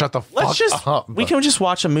down and shut the fuck up? We can just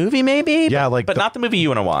watch a movie, maybe. Yeah, but not the movie you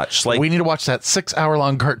want to watch. Like, we need to watch that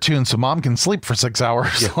 6-hour-long cartoon so Mom can sleep for 6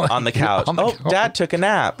 hours on the couch. Dad took a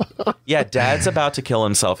nap. Yeah, Dad's about to kill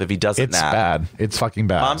himself if he doesn't nap. It's bad. It's fucking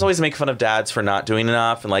bad. Moms always make fun of dads for not doing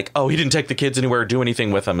enough and like, oh, he didn't take the kids anywhere or do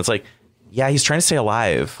anything with them. It's like, yeah, he's trying to stay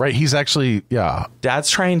alive. Right. He's actually, yeah. Dad's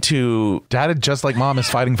trying to... Dad, just like Mom, is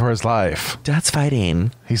fighting for his life. Dad's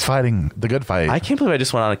fighting. He's fighting the good fight. I can't believe I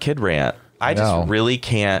just went on a kid rant. I just really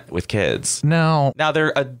can't with kids. No. Now,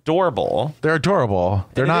 they're adorable. They're adorable.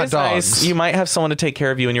 They're not dogs. Nice. You might have someone to take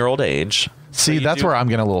care of you in your old age. See, that's where I'm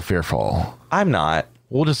getting a little fearful. I'm not.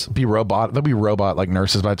 We'll just be robot. They'll be robot like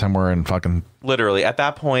nurses by the time we're in fucking... Literally, at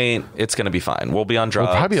that point, it's going to be fine. We'll be on drugs.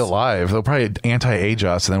 We'll probably be alive. They'll probably anti-age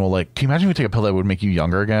us, and then we'll like... Can you imagine if we take a pill that would make you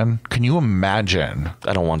younger again? Can you imagine?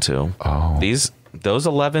 I don't want to. Oh. Those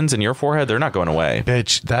 11s in your forehead, they're not going away.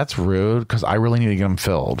 Bitch, that's rude, because I really need to get them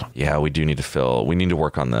filled. Yeah, we do need to fill. We need to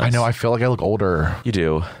work on this. I know. I feel like I look older. You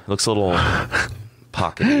do. It looks a little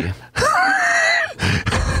pockety.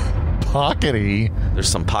 Pockety. There's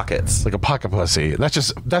some pockets. Like a pocket pussy. That's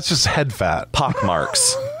just head fat. Pock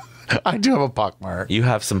marks. I do have a pock mark. You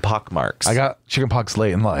have some pock marks. I got chicken pox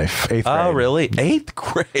late in life. 8th grade. Oh, really? 8th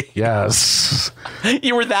grade? Yes.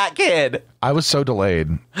 You were that kid. I was so delayed.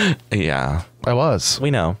 Yeah. I was.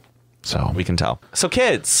 We know. So. We can tell. So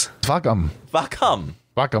kids. Fuck them. Fuck them.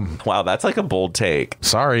 Fuck them. Wow, that's like a bold take.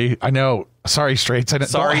 Sorry. I know. Sorry, straights.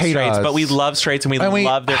 Sorry, hate straights, us. but we love straights and we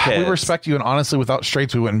love their kids. We respect you, and honestly, without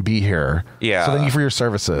straights, we wouldn't be here. Yeah. So thank you for your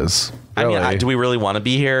services. Really. I mean, do we really want to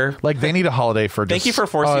be here? Like, they need a holiday for just... Thank you for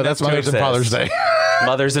forcing us that's to Mother's and exist. Father's Day.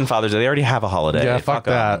 Mother's and Father's Day. They already have a holiday. Yeah, fuck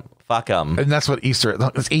that. Fuck them. And that's what Easter...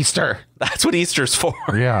 It's Easter. That's what Easter's for.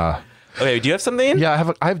 Yeah. Okay, do you have something?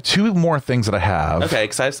 Yeah, I have 2 more things that I have. Okay,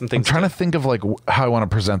 because I have some things. I'm trying to think of like how I want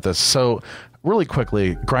to present this. So really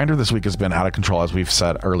quickly, Grindr this week has been out of control, as we've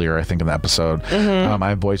said earlier, I think in the episode. My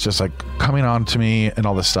have boys just like coming on to me and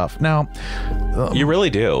all this stuff. Now, you really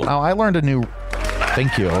do. I learned a new...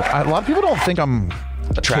 Thank you. A lot of people don't think I'm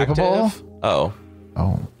attractive. Capable. Oh.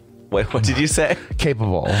 Wait, what did you say?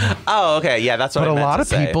 Capable. Oh, okay. Yeah, that's what I meant to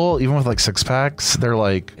say. But a lot of people, even with like 6-packs, they're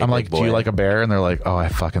like, I'm like, do you like a bear? And they're like, oh, I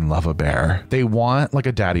fucking love a bear. They want like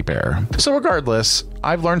a daddy bear. So regardless,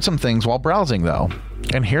 I've learned some things while browsing though.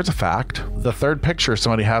 And here's a fact. The third picture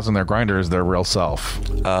somebody has on their Grindr is their real self.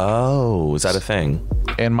 Oh, is that a thing?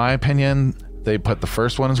 In my opinion, they put the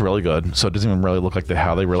first one is really good. So it doesn't even really look like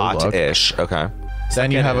how they really look. Hot-ish. Okay. Then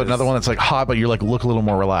you have another one that's like hot, but you're like look a little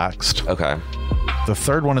more relaxed. Okay. The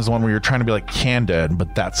third one is the one where you're trying to be like candid,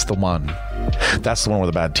 but that's the one. That's the one where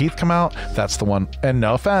the bad teeth come out. That's the one. And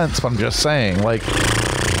no offense, but I'm just saying, like,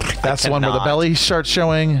 that's the one where the belly starts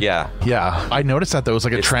showing. Yeah. Yeah. I noticed that though. It was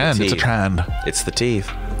like a trend. It's a trend. It's the teeth.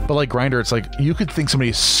 But like Grindr, it's like you could think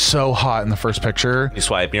somebody's so hot in the first picture. You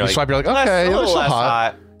swipe. You're like, okay, they're so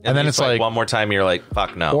hot. And then it's like one more time, you're like,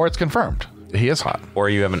 fuck no. Or it's confirmed. He is hot. Or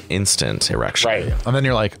you have an instant erection. Right. And then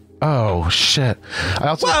you're like, oh shit. I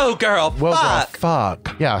also, whoa, girl.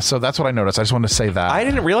 Fuck. Yeah. So that's what I noticed. I just wanted to say that. I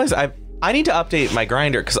didn't realize I need to update my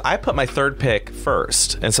Grindr because I put my third pick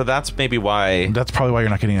first. And so that's maybe why. That's probably why you're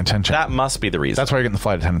not getting attention. That must be the reason. That's why you're getting the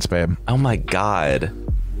flight attendants, babe. Oh my God.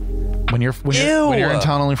 When you're in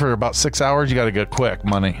town only for about 6 hours, you got to get quick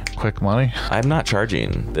money. Quick money. I'm not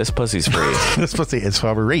charging. This pussy's free. This pussy is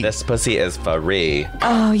free. This pussy is free.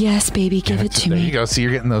 Oh, yes, baby. Give it to me. There you go. See,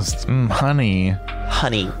 you're getting those honey.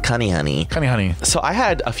 Honey. So I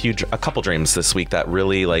had a couple dreams this week that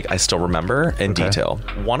really I still remember in detail.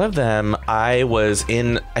 One of them, I was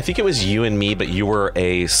in, I think it was you and me, but you were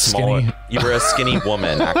a skinny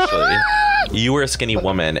woman, actually. You were a skinny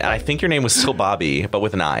woman, and I think your name was still Bobby, but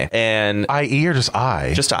with an I. And I-E or just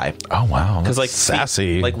I? Just I. Oh wow, because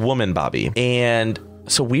sassy, woman Bobby. And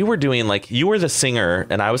So we were doing like, you were the singer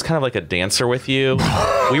and I was kind of like a dancer with you.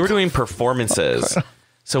 We were doing performances.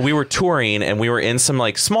 So we were touring and we were in some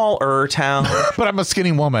like smaller town. But I'm a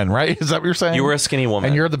skinny woman, right? Is that what you're saying? You were a skinny woman.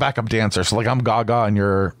 And you're the backup dancer. So like I'm Gaga and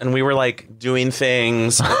you're... And we were like doing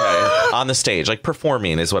things on the stage, like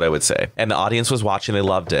performing is what I would say. And the audience was watching. They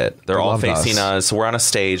loved it. They're all facing us. So we're on a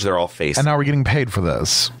stage. They're all facing. And now we're getting paid for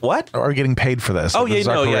this. What? Are we getting paid for this? Oh, Like,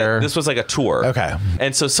 yeah, no, yeah. This was like a tour. Okay.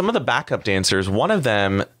 And so some of the backup dancers, one of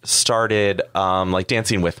them started like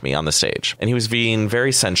dancing with me on the stage. And he was being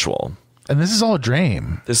very sensual. And this is all a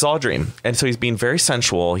dream. This is all a dream. And so he's being very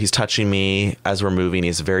sensual. He's touching me as we're moving.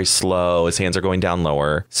 He's very slow. His hands are going down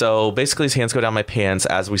lower. So basically his hands go down my pants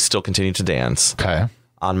as we still continue to dance. Okay.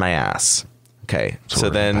 On my ass. Okay. So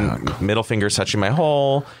then middle finger's touching my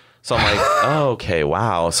hole. So I'm like, oh, okay,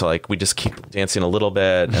 wow. So like we just keep dancing a little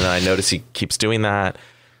bit. And then I notice he keeps doing that.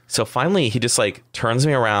 So finally, he just like turns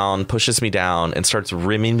me around, pushes me down, and starts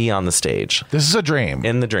rimming me on the stage. This is a dream.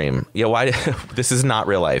 In the dream. Yeah, why? This is not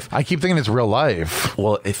real life. I keep thinking it's real life.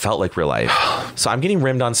 Well, it felt like real life. So I'm getting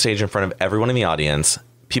rimmed on stage in front of everyone in the audience.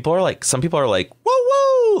 People are like, some people are like, whoa,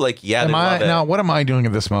 whoa. Like, yeah, they love it. Now, what am I doing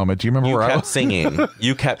at this moment? Do you remember you where I kept was? singing?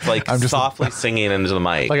 You kept like softly singing into the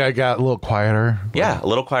mic. Like I got a little quieter. Yeah, a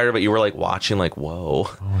little quieter, but you were like watching like, whoa.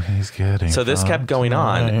 Oh, he's getting So this kept going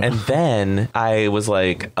on. tonight. And then I was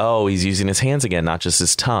like, oh, he's using his hands again, not just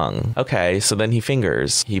his tongue. Okay, so then he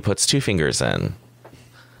fingers. He puts 2 fingers in.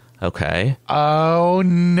 Okay. Oh,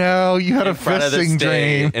 no. You had a fisting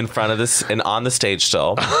dream. In front of this and on the stage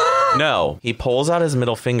still. No, he pulls out his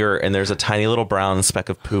middle finger and there's a tiny little brown speck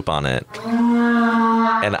of poop on it.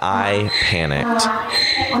 And I panicked.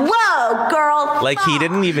 Whoa, girl. Like he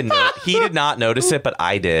didn't even he did not notice it, but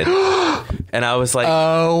I did. And I was like,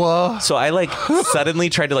 oh. So I like suddenly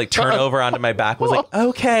tried to like turn over onto my back. Was like,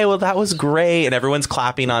 okay, well that was great. And everyone's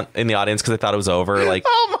clapping in the audience because they thought it was over. Like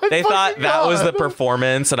they thought that was the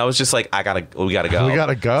performance. And I was just like, we gotta go. We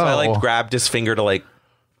gotta go. So I like grabbed his finger to like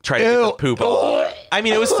try to get the poop off. I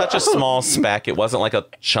mean, it was such a small speck. It wasn't like a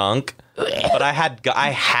chunk. But I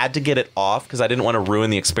had to get it off because I didn't want to ruin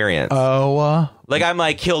the experience. Oh. Like I'm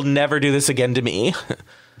like, he'll never do this again to me.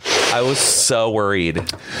 I was so worried.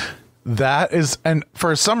 That is, and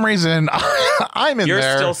for some reason, I'm in You're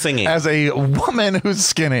there still singing as a woman who's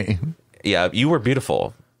skinny. Yeah, you were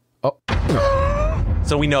beautiful. Oh.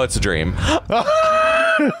 So we know it's a dream.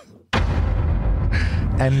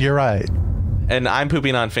 And you're right. And I'm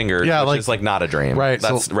pooping on fingers, yeah, which is like not a dream. Right.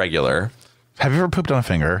 That's regular. Have you ever pooped on a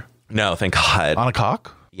finger? No, thank God. On a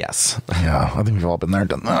cock? Yes. Yeah, I think we've all been there,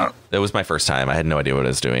 done that. It was my first time. I had no idea what I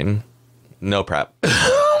was doing. No prep.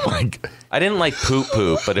 Oh my God. I didn't like poop,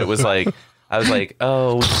 but it was like, I was like,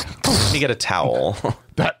 oh, let me get a towel.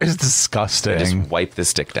 That is disgusting. Just wipe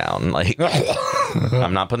this dick down. Like,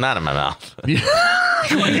 I'm not putting that in my mouth.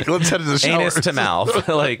 Let's head to the shower. Anus to mouth.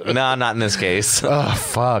 Like, no, not in this case. Oh,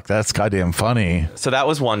 fuck. That's goddamn funny. So that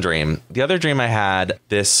was one dream. The other dream I had,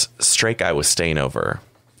 this straight guy was staying over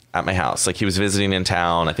at my house. Like, he was visiting in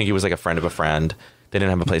town. I think he was like a friend of a friend. They didn't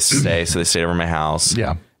have a place to stay, so they stayed over at my house.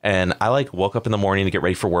 Yeah. And I like woke up in the morning to get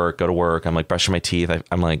ready for work, go to work. I'm like brushing my teeth.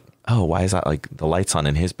 I'm like, oh, why is that like the lights on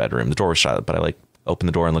in his bedroom? The door was shut, but I like opened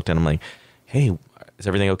the door and looked in. I'm like, hey, is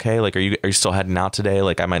everything okay? Like, are you still heading out today?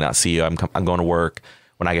 Like, I might not see you. I'm going to work.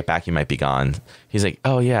 When I get back, you might be gone. He's like,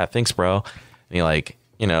 oh yeah, thanks, bro. And he like,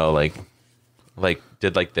 you know, like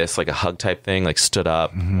did like this, like a hug type thing, like stood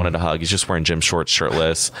up, wanted to hug. He's just wearing gym shorts,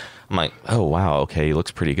 shirtless. I'm like, oh wow, okay, he looks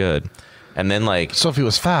pretty good. And then like, so if he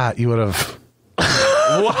was fat, you would have.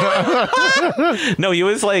 No, he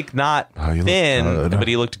was like not thin, but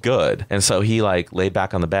he looked good. And so he like laid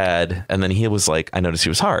back on the bed, and then he was like, I noticed he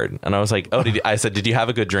was hard, and I was like, oh, I said, did you have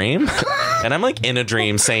a good dream? And I'm like in a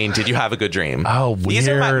dream saying, did you have a good dream? Oh, weird. These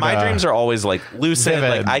are my dreams are always like lucid. Vivid.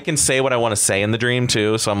 Like I can say what I want to say in the dream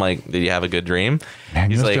too. So I'm like, did you have a good dream? Man,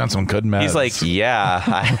 he's you must like, be on some good meds. He's like, yeah,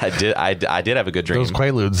 I did have a good dream. Those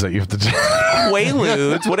Quaaludes that you have to do.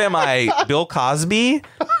 Quaaludes? What am I, Bill Cosby?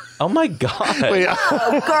 Oh my God. Wait.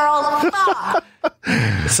 Oh, girl,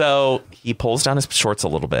 fuck. So he pulls down his shorts a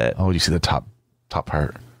little bit. Oh, you see the top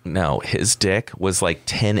part? No, his dick was like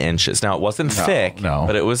 10 inches. Now it wasn't thick,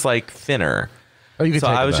 but it was like thinner. Oh, you could so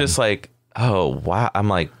take I it was then. just like, oh, wow. I'm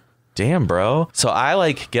like, damn, bro. So I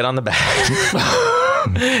like get on the bed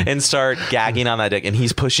and start gagging on that dick, and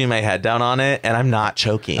he's pushing my head down on it, and I'm not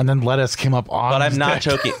choking. And then lettuce came up on But I'm his not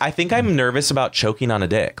dick. choking. I think I'm nervous about choking on a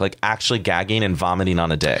dick, like actually gagging and vomiting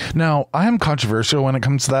on a dick. Now, I am controversial when it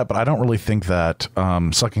comes to that, but I don't really think that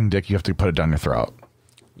sucking dick, you have to put it down your throat.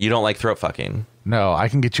 You don't like throat fucking? No, I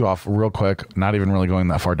can get you off real quick. Not even really going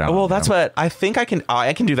that far down. Well, that's what I think I can.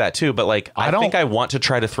 I can do that too. But like, I think I want to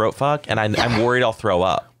try to throat fuck, and I'm worried I'll throw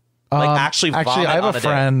up. Like actually, I have a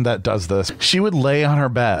friend that does this. She would lay on her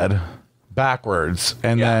bed backwards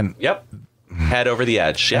and then head over the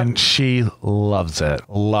edge. Yep. And she loves it.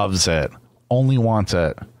 Loves it. Only wants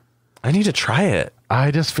it. I need to try it. I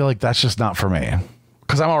just feel like that's just not for me.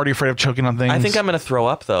 Because I'm already afraid of choking on things. I think I'm going to throw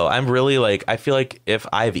up, though. I'm really like, I feel like if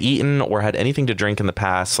I've eaten or had anything to drink in the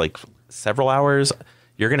past, like several hours,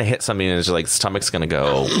 you're going to hit something and it's just like, stomach's going to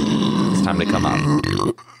go, it's time to come up.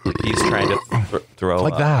 Like he's trying to throw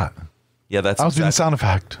like up. that. Yeah, that's I was doing the sound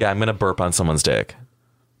effect. Yeah, I'm going to burp on someone's dick.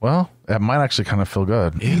 Well, it might actually kind of feel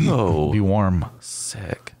good. Ew. Be warm.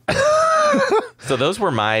 Sick. So those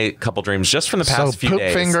were my couple dreams just from the past few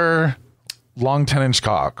days. Poop finger, long 10-inch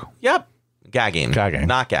cock. Yep. Gagging.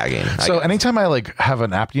 Not gagging. So anytime I like have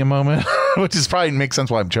an apnea moment, which is probably makes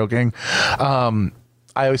sense why I'm choking, I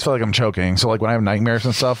always feel like I'm choking. So like when I have nightmares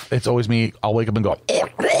and stuff, it's always me. I'll wake up and go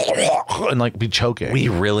and like be choking. We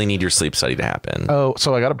really need your sleep study to happen. Oh,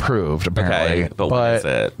 so I got approved apparently. Okay, but when is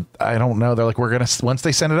it? I don't know. They're like, we're gonna once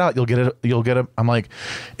they send it out, you'll get it. I'm like,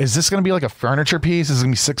 is this gonna be like a furniture piece? Is it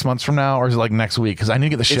gonna be 6 months from now, or is it like next week? Because I need to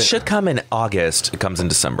get the shit. It should come in August. It comes in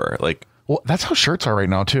December. Like, well, that's how shirts are right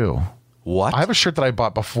now too. What? I have a shirt that I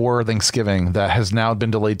bought before Thanksgiving that has now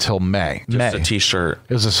been delayed till May. Just a t-shirt.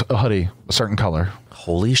 It was a hoodie, a certain color.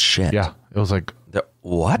 Holy shit. Yeah. It was like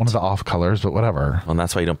what? One of the off colors, but whatever. Well, and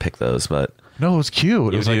that's why you don't pick those, but no, it was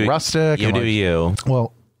cute. It was like rustic. You do you.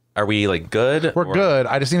 Well, are we like good? We're good.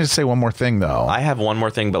 I just need to say one more thing though. I have one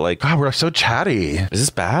more thing, but like, God, we're so chatty. Is this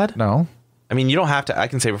bad? No. I mean, you don't have to. I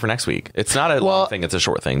can save it for next week. It's not a long thing. It's a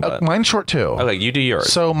short thing. But mine's short too. Okay, you do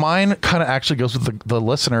yours. So mine kind of actually goes with the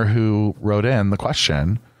listener who wrote in the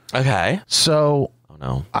question. Okay. So oh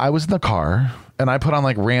no, I was in the car and I put on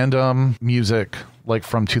like random music like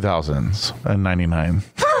from 2000s and 99,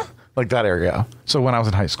 like that area. So when I was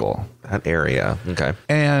in high school. That area. Okay.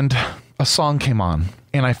 And a song came on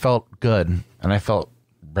and I felt good and I felt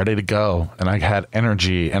ready to go and I had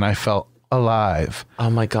energy and I felt alive. Oh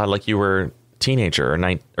my God, like you were teenager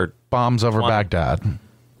or Bombs Over Baghdad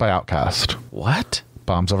by Outkast. What?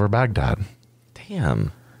 Bombs Over Baghdad.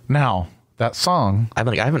 Damn. Now, that song, I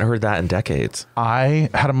haven't heard that in decades. I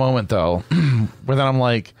had a moment though where then I'm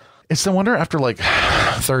like, it's no wonder after like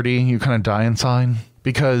 30 you kind of die inside,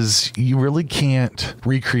 because you really can't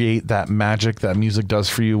recreate that magic that music does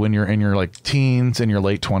for you when you're in your like teens and your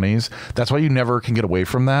late 20s. That's why you never can get away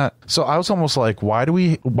from that. So I was almost like, why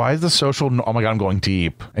is the social, oh my God, I'm going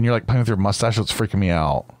deep. And you're like playing with your mustache. It's freaking me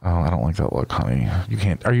out. Oh, I don't like that look, honey. You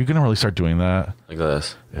can't, are you going to really start doing that? Like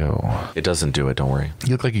this? Ew. It doesn't do it. Don't worry.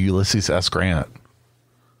 You look like Ulysses S. Grant.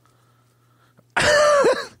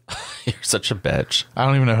 You're such a bitch. I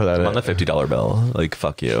don't even know who that is. On the $50 bill. Like,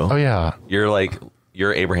 fuck you. Oh yeah.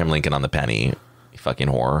 You're Abraham Lincoln on the penny. You fucking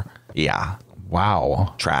whore. Yeah.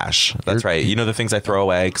 Wow. Trash. That's right. You know the things I throw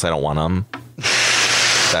away because I don't want them?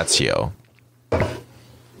 That's you.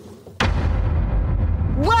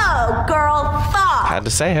 Whoa, girl, fuck! Had to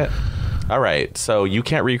say it. All right. So you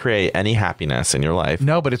can't recreate any happiness in your life.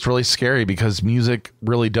 No, but it's really scary because music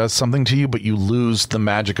really does something to you, but you lose the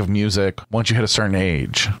magic of music once you hit a certain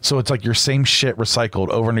age. So it's like your same shit recycled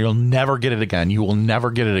over and you'll never get it again. You will never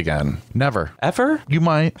get it again. Never. Ever? You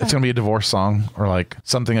might. It's going to be a divorce song or like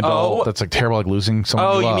something adult that's like terrible, like losing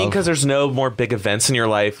someone you love. Mean because there's no more big events in your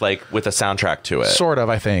life like with a soundtrack to it? Sort of,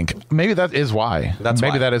 I think. Maybe that is why.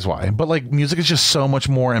 Maybe that is why. But like music is just so much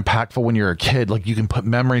more impactful when you're a kid. Like you can put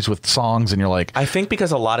memories with songs and you're like, I think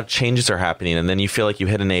because a lot of changes are happening and then you feel like you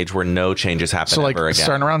hit an age where no changes happen so like ever again.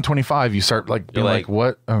 Starting around 25 you start like being like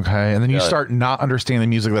what, okay, and then you start not understanding the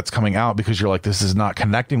music that's coming out because you're like, this is not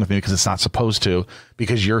connecting with me because it's not supposed to,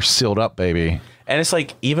 because you're sealed up, baby. And it's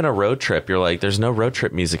like even a road trip, you're like, there's no road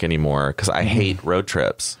trip music anymore because I hate road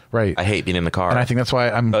trips. Right. I hate being in the car. And I think that's why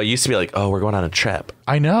I'm... Oh, it used to be like, oh, we're going on a trip.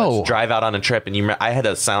 I know. Let's drive out on a trip. And I had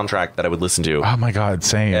a soundtrack that I would listen to. Oh my God,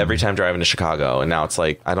 same. Every time driving to Chicago. And now it's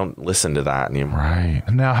like, I don't listen to that anymore. Right.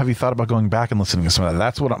 Now, have you thought about going back and listening to some of that?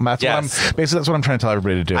 That's what I'm trying to tell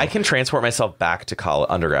everybody to do. I can transport myself back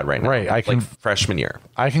to undergrad right now. Right. I can. Like freshman year.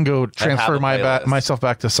 I can go transfer myself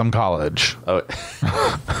back to some college. Oh.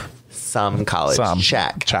 Some college.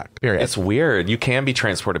 Check. Period. It's weird. You can be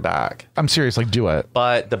transported back. I'm serious. Like, do it.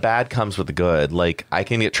 But the bad comes with the good. Like, I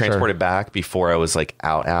can get transported back before I was like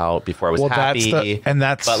out, before I was happy.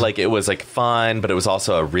 But like, it was like fun, but it was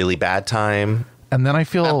also a really bad time. And then I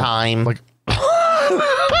feel like,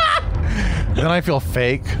 then I feel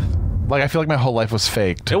fake Like, I feel like my whole life was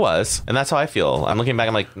faked. It was. And that's how I feel. I'm looking back,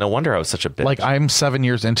 I'm like, no wonder I was such a bitch. Like, I'm 7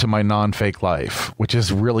 years into my non-fake life, which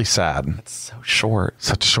is really sad. That's so short.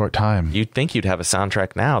 Such a short time. You'd think you'd have a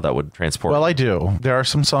soundtrack now that would transport. Well, I do. There are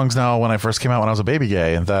some songs now when I first came out when I was a baby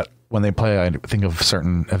gay that when they play, I think of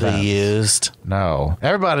certain events. They used. No.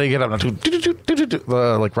 Everybody get up.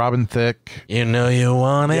 Like Robin Thicke. You know you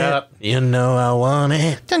want it. Yep. You know I want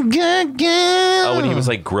it. Oh, when he was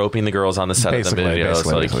like groping the girls on the set of the video.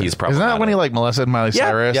 So like he's probably. Isn't that when he like molested Miley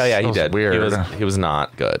Cyrus? Yeah, he did. Weird. He was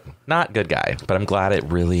not good. Not good guy. But I'm glad it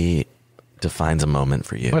really defines a moment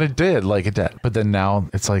for you. But it did. But then now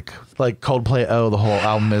it's like Coldplay. Oh, the whole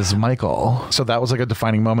album is Michael. So that was like a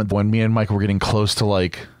defining moment when me and Michael were getting close to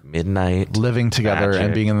like midnight living together magic.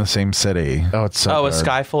 And being in the same city. Oh, it's so A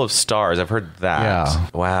Sky Full of Stars. I've heard that. Yeah.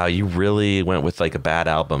 Wow, you really went with like a bad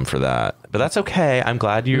album for that. But that's okay. I'm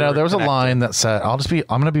glad you. No, there was a line that said, I'm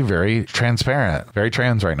going to be very transparent, very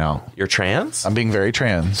trans right now. You're trans? I'm being very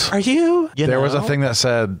trans. Are you? There was a thing that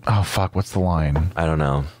said, oh fuck, what's the line? I don't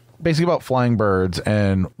know. Basically about flying birds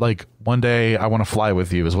and like one day I want to fly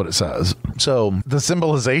with you is what it says. So the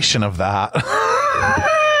symbolization of that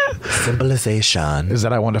symbolization is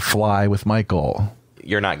that I want to fly with Michael.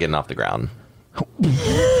 You're not getting off the ground.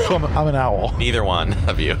 I'm an owl. Neither one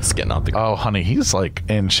of you is getting off the ground. Oh, honey, he's like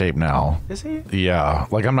in shape now. Is he? Yeah.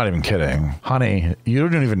 Like, I'm not even kidding. Honey, you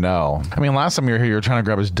don't even know. I mean, last time you were here, you were trying to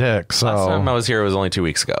grab his dick. So last time I was here, it was only 2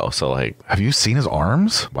 weeks ago. So like, have you seen his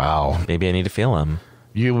arms? Wow. Maybe I need to feel him.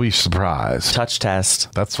 You'll be surprised. Touch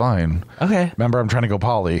test. That's fine. Okay. Remember, I'm trying to go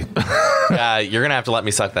poly. You're gonna have to let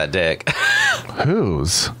me suck that dick.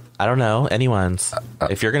 Whose? I don't know. Anyone's.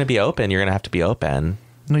 If you're gonna be open, you're gonna have to be open.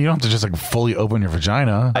 No, you don't have to just like fully open your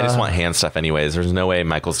vagina. I just want hand stuff anyways. There's no way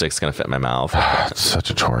Michael's dick's gonna fit in my mouth. It's such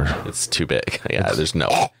a chore. It's too big. Yeah, there's no.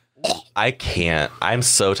 I can't. I'm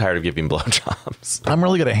so tired of giving blowjobs. I'm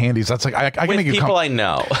really good at handies. That's like I can with make you people I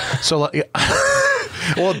know. So like,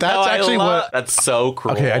 well, that's actually what. That's so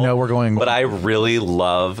cruel. Okay, I know we're going, but I really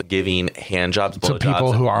love giving hand jobs, to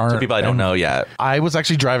people who aren't. To people I don't know yet. I was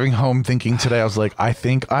actually driving home thinking today. I was like, I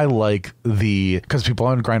think I like because people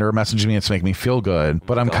on Grindr are messaging me. It's making me feel good,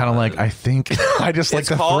 but I'm kind of like, I think I just like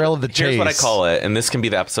the thrill of the chase. Here's what I call it, and this can be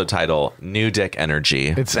the episode title: New Dick Energy.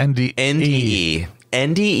 It's NDE.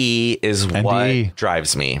 NDE is what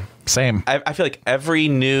drives me. Same. I feel like every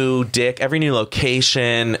new dick, every new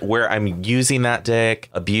location where I'm using that dick,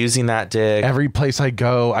 abusing that dick. Every place I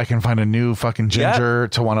go, I can find a new fucking ginger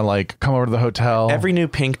to want to like come over to the hotel. Every new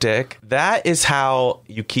pink dick. That is how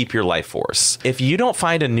you keep your life force. If you don't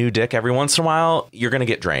find a new dick every once in a while, you're going to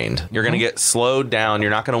get drained. You're going to get slowed down.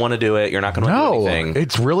 You're not going to want to do it. You're not going to want to do anything.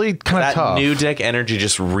 It's really kind of tough. That new dick energy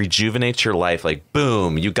just rejuvenates your life. Like,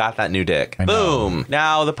 boom, you got that new dick. Boom.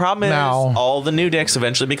 Now, the problem is all the new dicks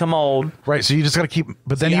eventually become old. Right, so you just got to keep,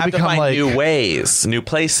 but then you become to find like new ways, new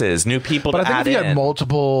places, new people. But to I think add if you in. had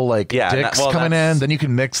multiple like dicks coming in, then you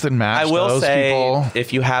can mix and match. I will those say, people.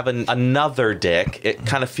 If you have another dick, it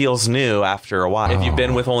kind of feels new after a while. If you've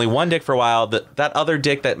been with only one dick for a while, that other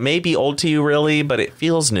dick that may be old to you, really, but it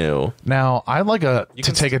feels new. Now, I'd like to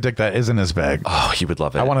take a dick that isn't as big. Oh, you would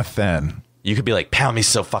love it. I want a thin. You could be like, pound me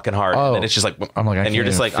so fucking hard, and then it's just like, I'm like, and you're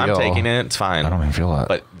just like, I'm taking it. It's fine. I don't even feel it.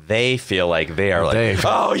 But they feel like they are like,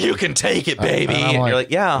 oh, you can take it, baby. And you're like,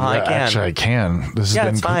 yeah, I can. Actually, I can. This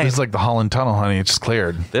has been. This is like the Holland Tunnel, honey. It's just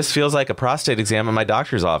cleared. This feels like a prostate exam in my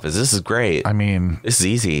doctor's office. This is great. I mean, this is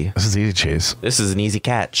easy. This is easy cheese. This is an easy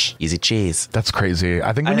catch. Easy cheese. That's crazy.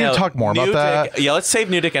 I think we need to talk more about that. Yeah, let's save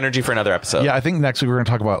new dick energy for another episode. Yeah, I think next week we're going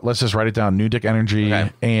to talk about. Let's just write it down. New dick energy,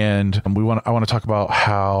 and I want to talk about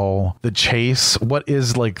how the chase. What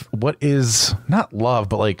is not love,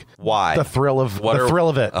 but like why the thrill of the thrill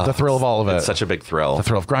of it, the thrill of all of it. It's such a big thrill. The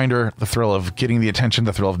thrill of Grindr, the thrill of getting the attention,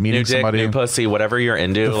 the thrill of meeting new dick, somebody, new pussy, whatever you're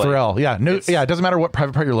into. The thrill, yeah, new, yeah. It doesn't matter what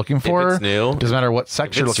private part you're looking for. If it's new, doesn't matter what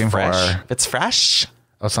sex you're looking fresh. for. If it's fresh.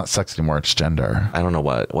 Oh, it's not sex anymore. It's gender. I don't know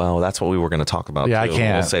what. Well, that's what we were going to talk about. Yeah, too. I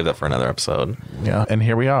can't. We'll save that for another episode. Yeah, and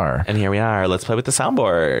here we are. Let's play with the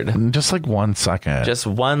soundboard. Just like 1 second. Just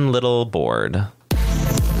one little board.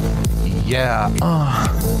 Yeah.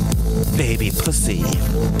 Baby pussy.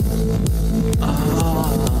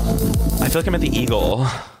 I feel like I'm at the Eagle.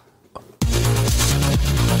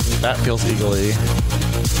 That feels eagerly.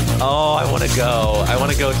 Oh, I want to go. I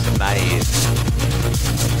want to go tonight.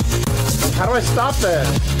 How do I stop this?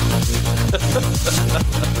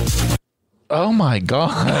 Oh my god.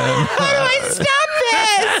 How do I stop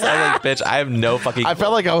this? I'm like, bitch, I have no fucking clue. I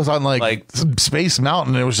felt like I was on like Space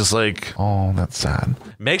Mountain. It was just like, oh, that's sad.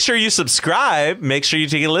 Make sure you subscribe. Make sure you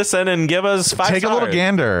take a listen and give us 5 Take stars. a little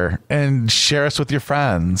gander and share us with your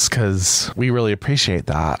friends because we really appreciate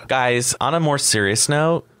that. Guys, on a more serious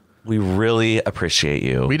note, We really appreciate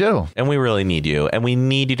you. We do. And we really need you. And we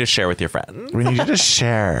need you to share with your friends. We need you to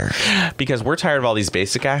share. Because we're tired of all these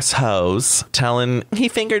basic ass hoes telling, he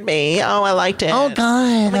fingered me. Oh, I liked it. Oh, God.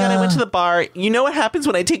 Oh, my God, I went to the bar. You know what happens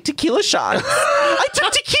when I take tequila shots? I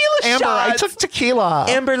took tequila Amber, shots. I took tequila.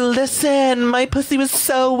 Amber, listen. My pussy was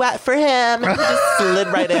so wet for him. He just slid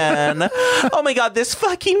right in. Oh, my God, this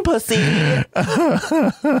fucking pussy.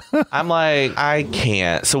 I'm like, I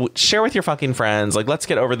can't. So share with your fucking friends. Like, let's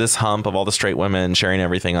get over this hump of all the straight women sharing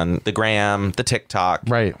everything on the gram, the TikTok,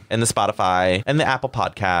 right, and the Spotify and the Apple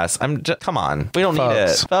Podcasts. Come on, we don't need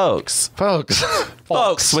it, folks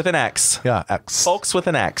with an X. Yeah, X. Folks with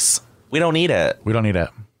an X. We don't need it.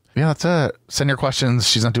 Yeah, that's it. Send your questions.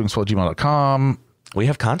 She's not doing swell@gmail.com. We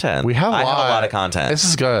have content. I have a lot of content. This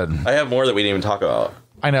is good. I have more that we didn't even talk about.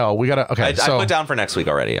 I know. We gotta. Okay, I put down for next week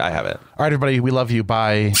already. I have it. All right, everybody. We love you.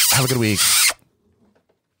 Bye. Have a good week.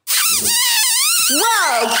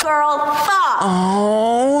 Whoa, girl, fuck.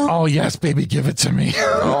 Oh, yes, baby, give it to me.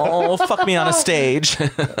 Oh, fuck me on a stage. Give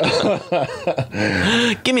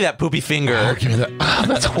me that poopy finger. Oh, give me that. Oh,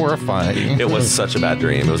 that's horrifying. It was such a bad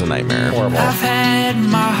dream. It was a nightmare. Horrible. I've had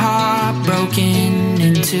my heart broken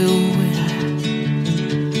in two,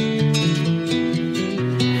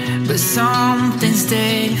 but something's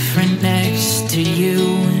different next to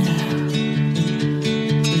you.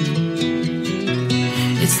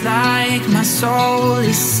 It's like my soul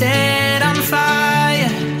is set on fire,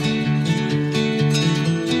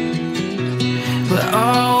 but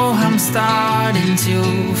oh, I'm starting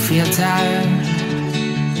to feel tired.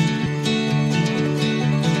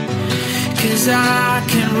 'Cause I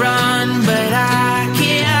can run, but I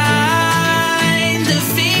can't hide the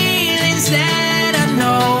feelings that I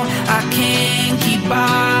know I can't keep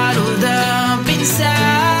bottled up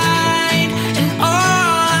inside. And all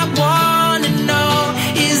I wanna know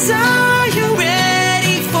is, are you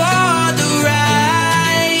ready for the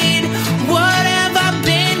ride? What have I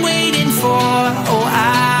been waiting for? Oh,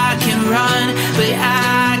 I can run, but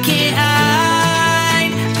I can't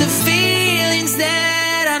hide the feelings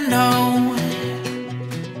that I know.